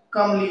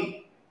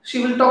comely. She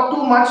will talk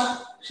too much.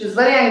 She is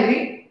very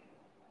angry.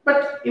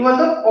 But even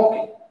though,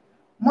 okay.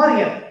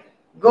 Marian,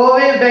 go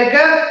away,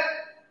 beggar.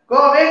 Go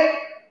away.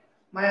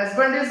 My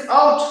husband is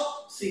out.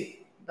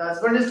 See, the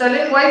husband is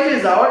telling wife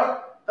is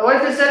out. The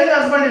wife is telling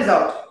husband is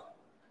out.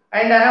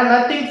 And I have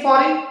nothing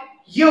for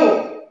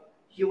you.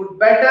 You would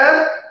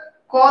better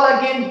call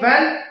again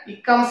when he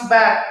comes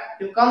back.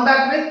 You come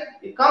back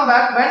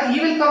when he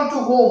will come to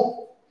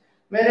home.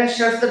 Marian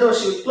shuts the door.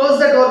 She will close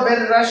the door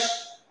very rush.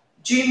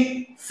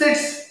 Jean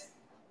sits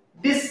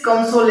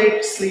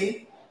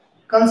disconsolately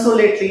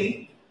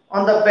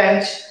on the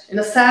bench. In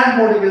a sad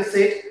mood he will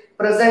sit.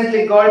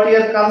 Presently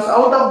Gaultier comes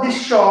out of the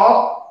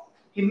shop.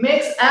 He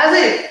makes as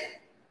if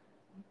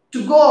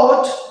to go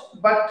out,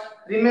 but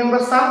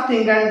remembers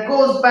something and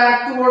goes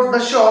back towards the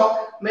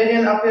shop.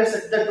 Marian appears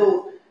at the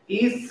door.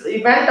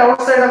 He went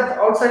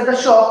outside the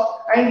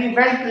shop and he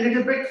went a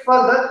little bit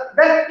further.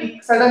 Then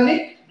he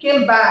suddenly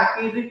came back.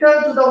 He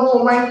returned to the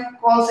home and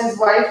calls his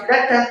wife.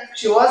 That time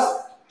she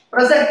was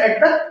present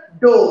at the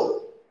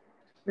door.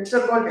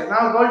 Mr. Gaultier.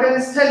 Now Gaultier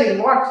is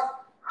telling what?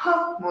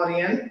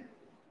 Marian,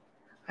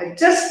 I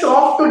just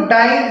off to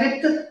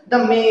dine with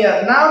the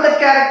mayor. Now the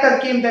character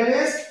came, that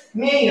is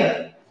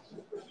mayor.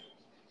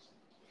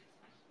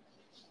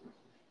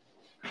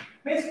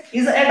 Means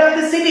he's the head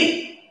of the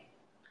city.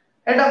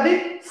 Head of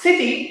the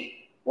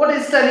city, what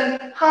is telling?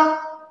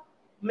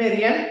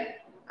 Marian,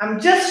 I'm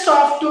just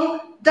off to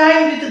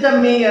dine with the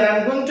mayor.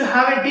 I'm going to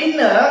have a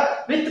dinner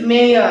with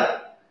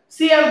mayor.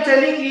 See, I'm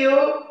telling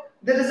you,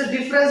 there is a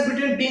difference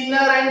between dinner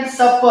and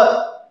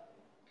supper.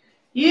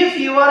 If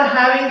you are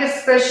having a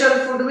special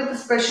food with a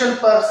special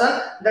person,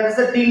 that is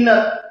a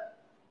dinner.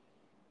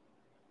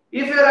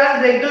 If you are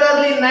having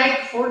regularly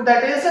night food,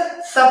 that is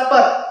a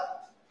supper.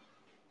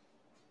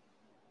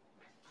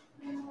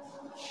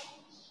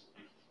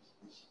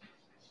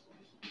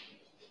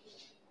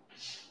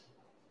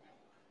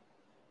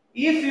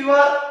 If you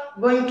are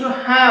going to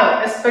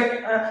have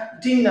a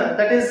dinner,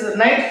 that is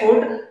night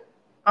food,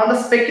 on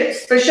the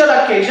special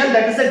occasion,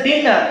 that is a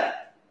dinner.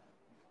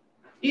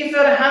 If you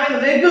are having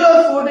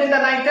regular food in the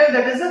night time,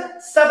 that is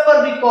a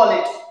supper we call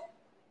it.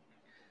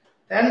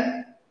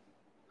 Then,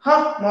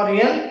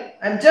 Marian,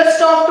 I'm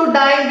just off to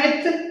dine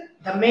with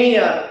the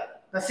mayor.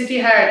 the city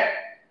head,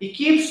 he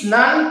keeps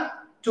none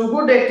too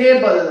good a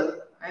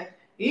table, and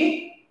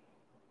he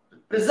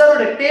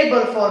preserved a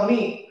table for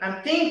me.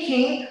 I'm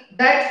thinking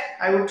that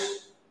I would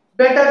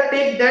better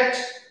take that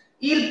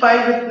eel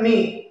pie with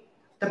me,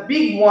 the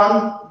big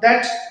one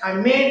that I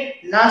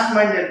made last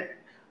Monday.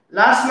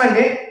 Last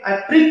Monday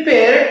I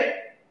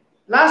prepared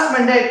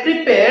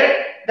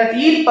that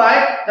eel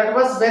pie that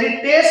was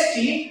very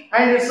tasty,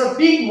 and it's a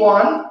big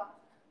one.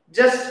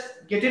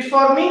 Just get it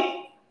for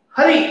me.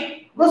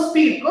 Hurry, go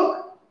speed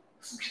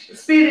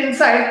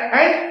inside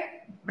and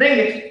bring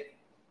it.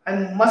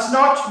 And must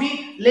not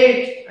be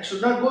late. I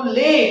should not go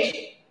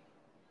late.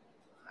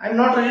 I'm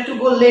not ready to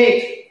go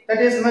late.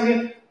 That is my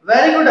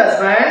very good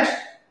husband.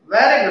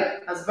 Very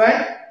good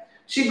husband.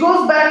 She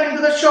goes back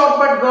into the shop,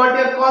 but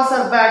Gautier calls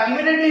her back.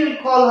 Immediately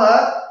will call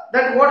her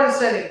that what is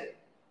telling.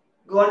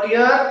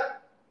 Gautier,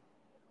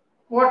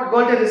 what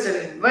Gautier is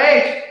telling?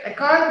 Wait, I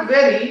can't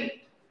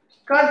very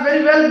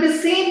well be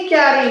seen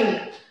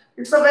carrying.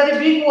 It's a very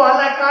big one.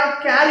 I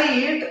can't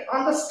carry it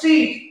on the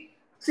street.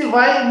 See,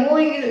 while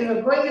going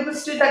in the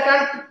street, I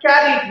can't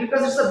carry it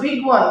because it's a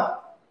big one.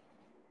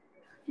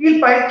 He'll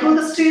bite through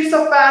the streets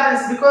of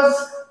Paris because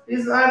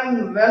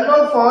I'm well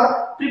known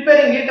for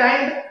preparing it,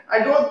 and I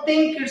don't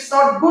think it's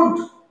not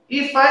good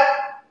if I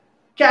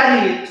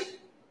carry it.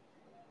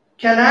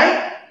 Can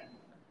I?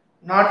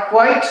 Not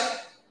quite.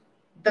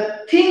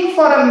 The thing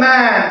for a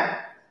man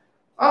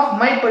of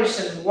my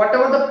position,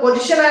 whatever the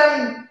position I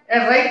am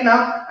at right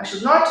now, I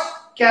should not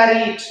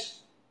carry it.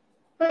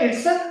 No,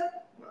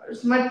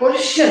 it's my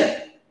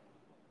position.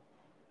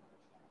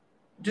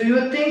 Do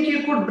you think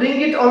you could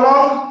bring it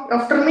along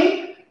after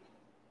me?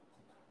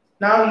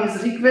 Now he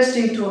is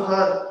requesting to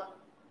her.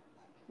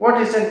 What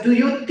is it? Do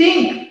you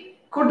think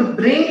could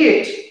bring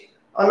it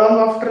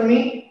along after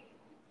me?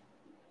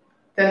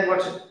 Then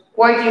what?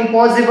 Quite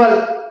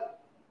impossible.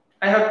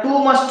 I have too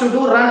much to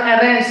do, run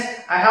errands.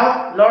 I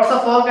have lots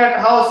of work at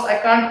house. I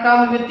can't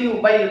come with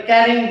you by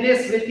carrying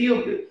this with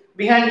you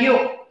behind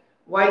you.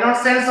 Why not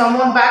send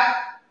someone back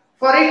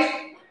for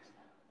it?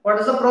 What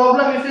is the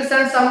problem if you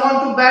send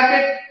someone to back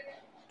it,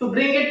 to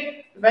bring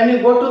it when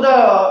you go to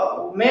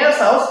the mayor's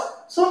house?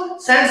 So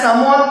send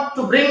someone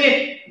to bring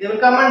it. They will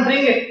come and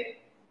bring it.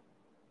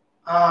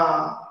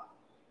 Now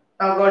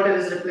Gautier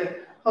is replying.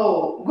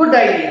 Oh, good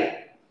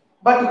idea.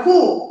 But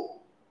who?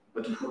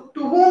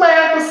 To whom I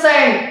have to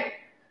send?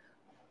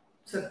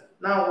 So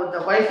now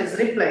the wife is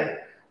replying.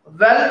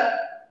 Well,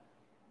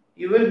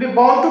 you will be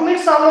bound to meet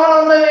someone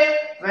on the way.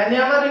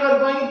 Whenever you are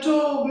going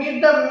to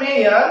meet the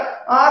mayor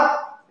or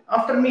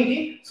after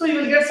meeting, so you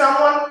will get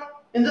someone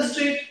in the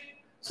street.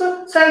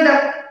 So send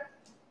them.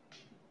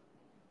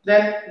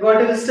 Then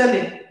Gautier is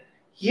telling,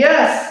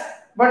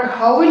 yes, but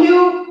how will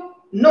you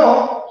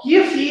know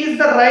if he is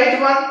the right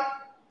one?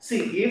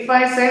 See, if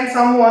I send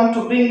someone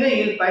to bring the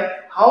eel pie,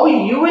 how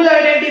you will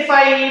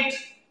identify it?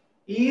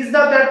 Is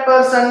that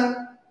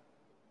person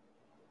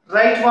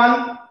right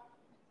one?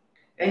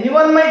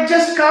 Anyone might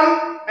just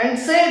come and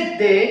say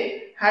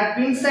they had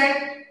been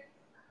sent.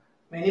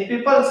 Many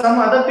people, some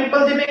other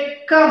people, they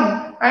may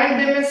come and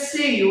they may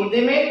see you.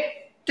 They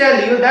may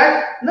tell you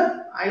that,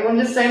 no, I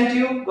only sent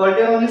you,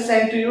 Gautier only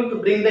sent to you to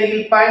bring the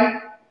eel pie.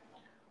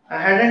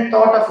 I hadn't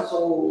thought of it.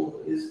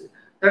 So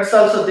that's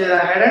also there.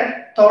 I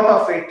hadn't thought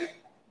of it.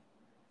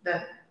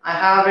 Then I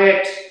have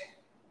it.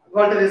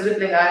 Gautier is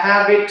replying, I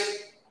have it.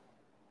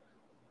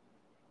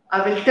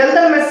 I will tell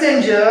the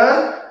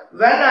messenger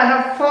when I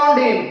have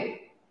found him.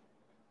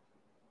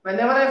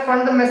 Whenever I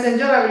find the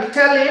messenger, I will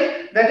tell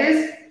him that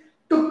is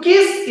to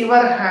kiss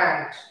your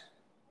hand.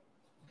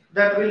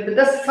 That will be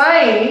the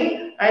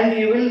sign, and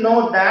you will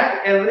know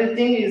that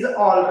everything is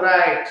all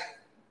right.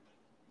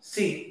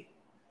 See,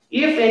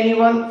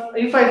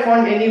 if I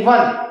find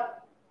anyone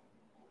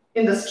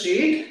in the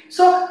street,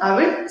 so I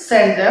will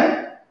send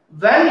them.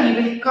 When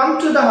he will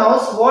come to the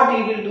house, what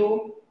he will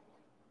do?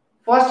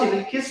 First, he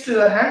will kiss to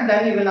your hand,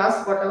 then he will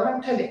ask whatever I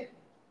am telling.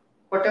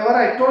 Whatever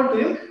I told to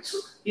him, so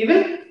he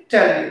will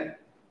tell you.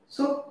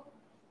 So,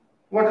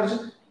 what is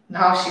it?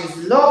 Now she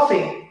is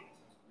laughing.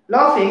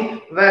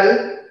 Laughing,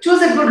 well,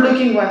 choose a good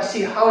looking one.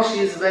 See how she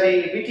is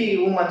very witty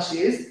woman she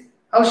is.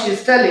 How she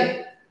is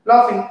telling.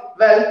 Laughing,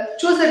 well,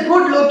 choose a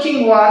good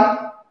looking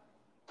one.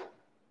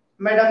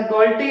 Madame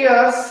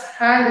Gautier's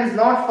hand is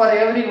not for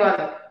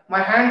everyone. My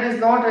hand is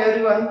not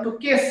everyone to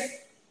kiss.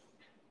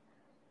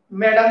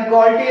 Madame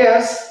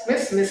Gautier's,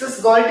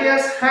 Mrs.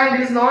 Gautier's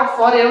hand is not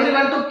for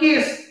everyone to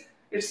kiss.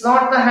 It's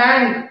not the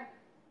hand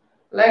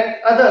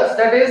like others,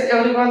 that is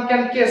everyone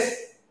can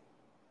kiss.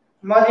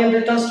 Marian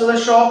returns to the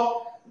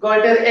shop.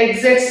 Gautier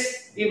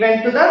exits. He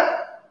went to the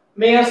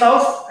mayor's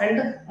house,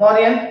 and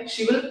Marian,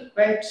 she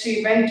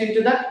went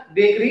into the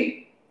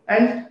bakery,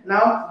 and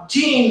now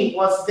Jean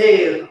was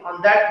there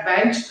on that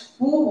bench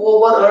who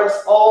overheard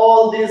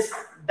all these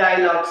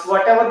dialogues.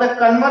 Whatever the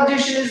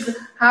conversation is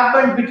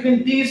happened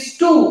between these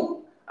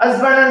two,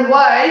 husband and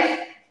wife,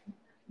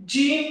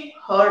 Jean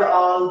heard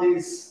all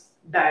these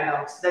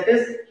dialogues. That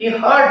is, he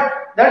heard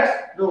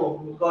that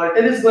no,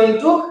 Gautier is going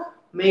to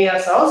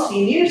mayor's house.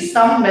 He needs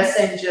some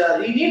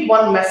messenger. He needs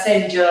one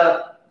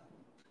messenger.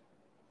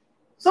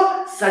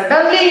 So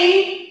suddenly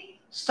he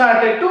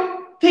started to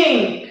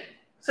think.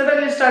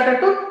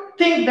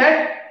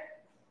 That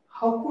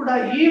how could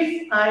I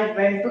if I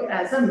went to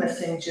as a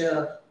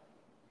messenger?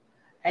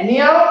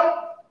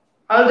 Anyhow,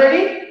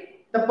 already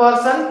the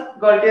person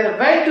Gaultier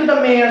went to the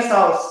mayor's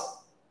house.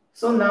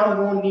 So now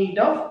no need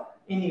of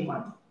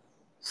anyone.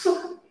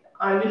 So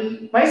I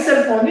will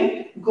myself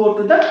only go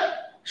to the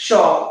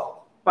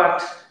shop.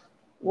 But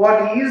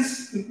what he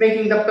is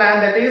making the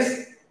plan, that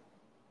is,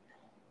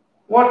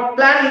 what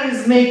plan he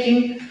is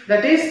making,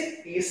 that is,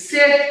 he is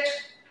set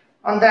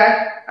on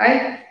that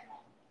and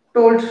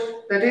told,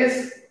 that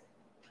is,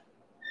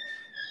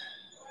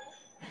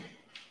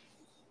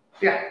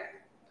 yeah.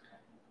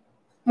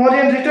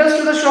 Morian returns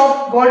to the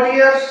shop.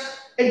 Gaultier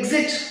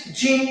exits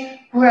Jean,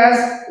 who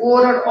has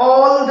ordered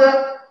all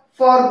the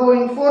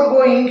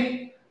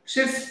foregoing.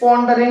 She's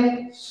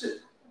pondering,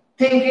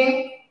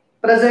 thinking.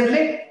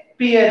 Presently,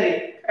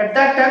 Pierre. At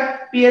that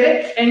time,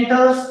 Pierre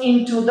enters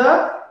into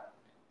the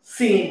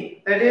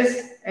scene. That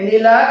is, any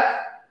luck,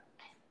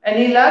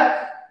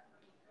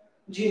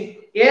 Jean.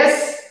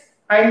 Yes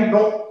and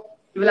no.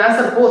 You will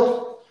answer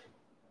both.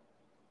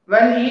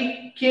 When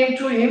he came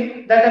to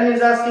him, that time he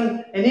is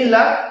asking, any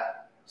luck?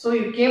 So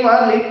you came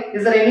early.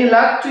 Is there any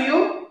luck to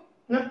you?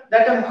 No?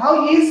 That time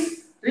how he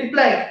is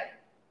replying?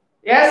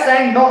 Yes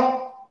and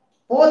no.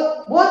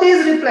 Both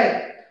is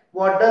replying.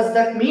 What does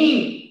that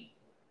mean?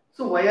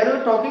 So why are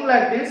you talking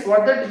like this?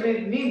 What that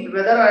mean?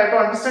 Whether I have to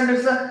understand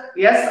it's a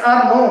yes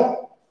or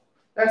no.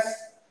 That's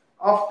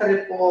after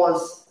a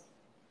pause.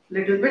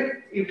 Little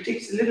bit. It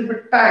takes a little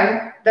bit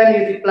time. Then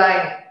he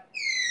replying.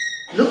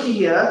 Look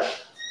here.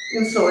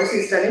 In stories, he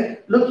is telling,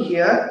 look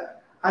here.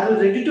 Are you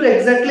ready to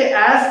exactly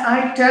as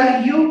I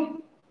tell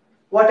you?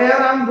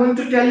 Whatever I am going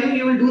to tell you,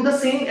 you will do the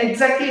same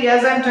exactly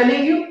as I am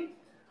telling you.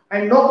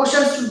 And no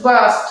questions should be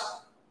asked.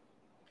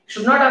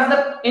 Should not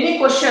ask any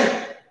question.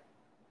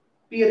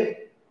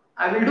 Period.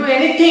 I will do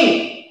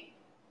anything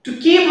to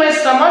keep my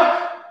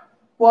stomach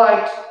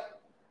quiet.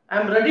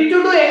 I am ready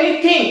to do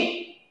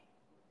anything.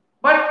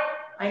 But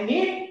I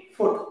need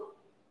food.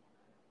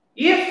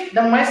 If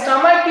my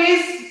stomach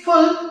is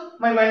full,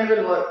 my mind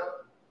will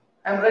work.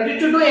 I am ready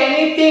to do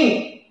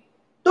anything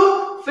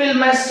to fill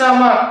my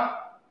stomach.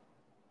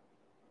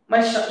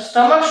 My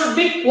stomach should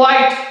be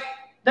quiet.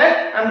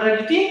 Then I am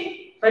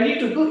ready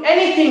to do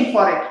anything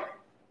for it.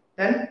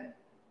 Then,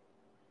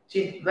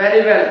 Jean,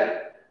 very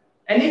well.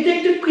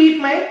 Anything to keep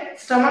my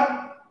stomach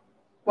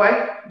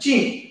quiet.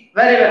 Jean,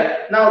 very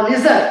well. Now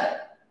listen.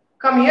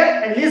 Come here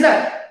and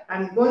listen.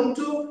 I'm going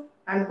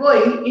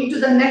into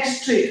the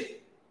next street.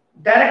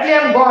 Directly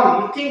I'm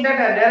gone. You think that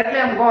directly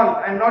I'm gone.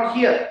 I'm not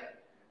here.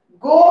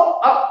 Go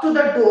up to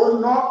the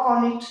door, knock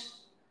on it,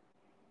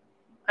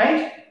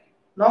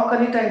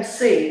 and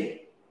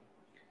say,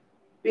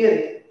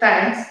 Pierre,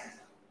 thanks.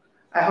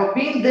 I have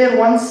been there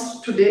once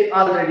today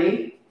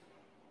already.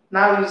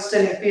 Now he's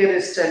telling, Pierre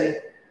is telling.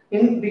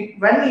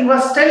 When he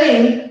was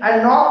telling, I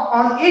knock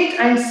on it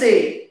and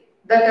say,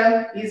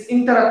 that he's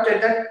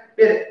interrupted that,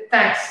 Pierre,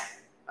 thanks.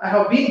 I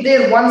have been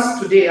there once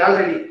today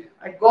already.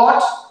 I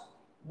got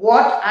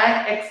what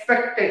I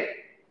expected.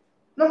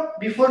 No,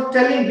 before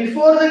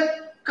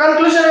the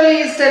conclusion,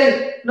 he is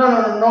telling,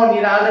 no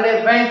need, I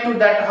already went to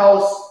that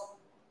house.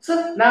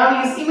 So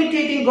now he is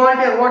imitating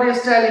Gaultier, what he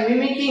is telling,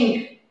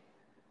 mimicking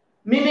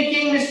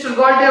Mr.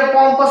 Gaultier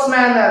pompous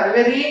manner,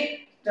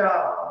 very,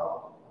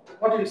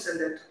 what do you say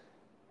that?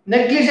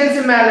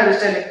 Negligence manner is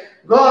telling,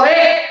 go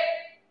away,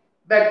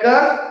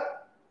 beggar,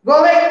 go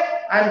away,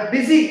 I am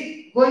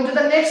busy, going to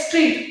the next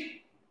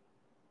street.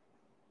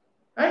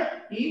 Right?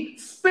 He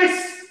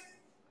spits.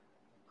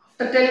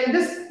 After telling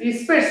this, he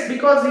spits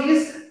because he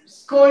is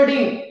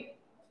scolding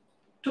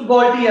to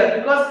Gaultier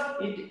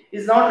because he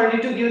is not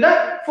ready to give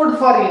the food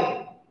for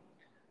him.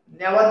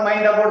 Never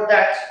mind about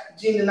that.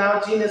 Now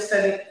Jean is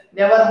telling,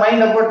 never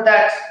mind about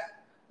that.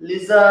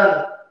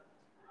 Listen.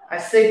 I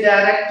say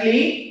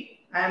directly,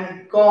 I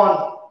am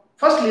gone.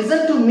 First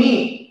listen to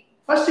me.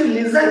 First you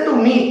listen to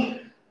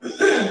me.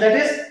 That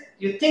is,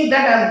 you think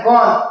that I am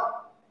gone.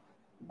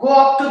 Go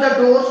up to the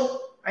door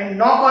and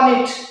knock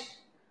on it.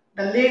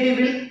 The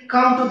lady will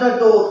come to the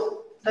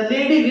door. The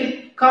lady will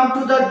come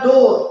to the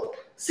door.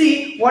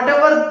 See,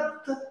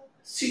 whatever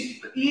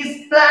she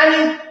is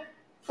planning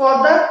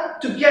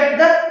to get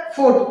the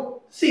food.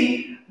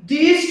 See,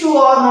 these two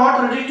are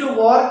not ready to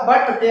work,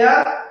 but they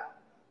are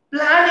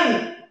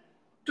planning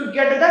to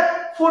get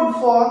the food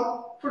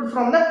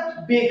from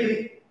the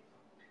bakery.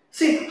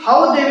 See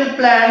how they will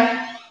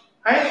plan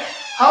and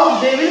how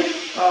they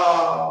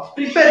will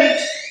prepare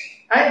it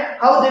and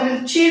how they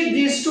will cheat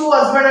these two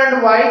husband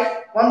and wife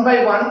one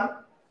by one,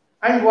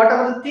 and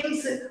whatever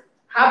things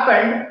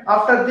happened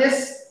after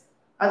this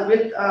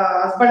with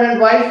husband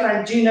and wife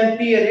and Jean and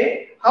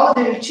Pierre, how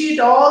they will cheat,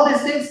 all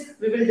these things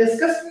we will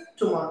discuss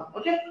tomorrow.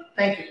 Okay,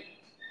 thank you.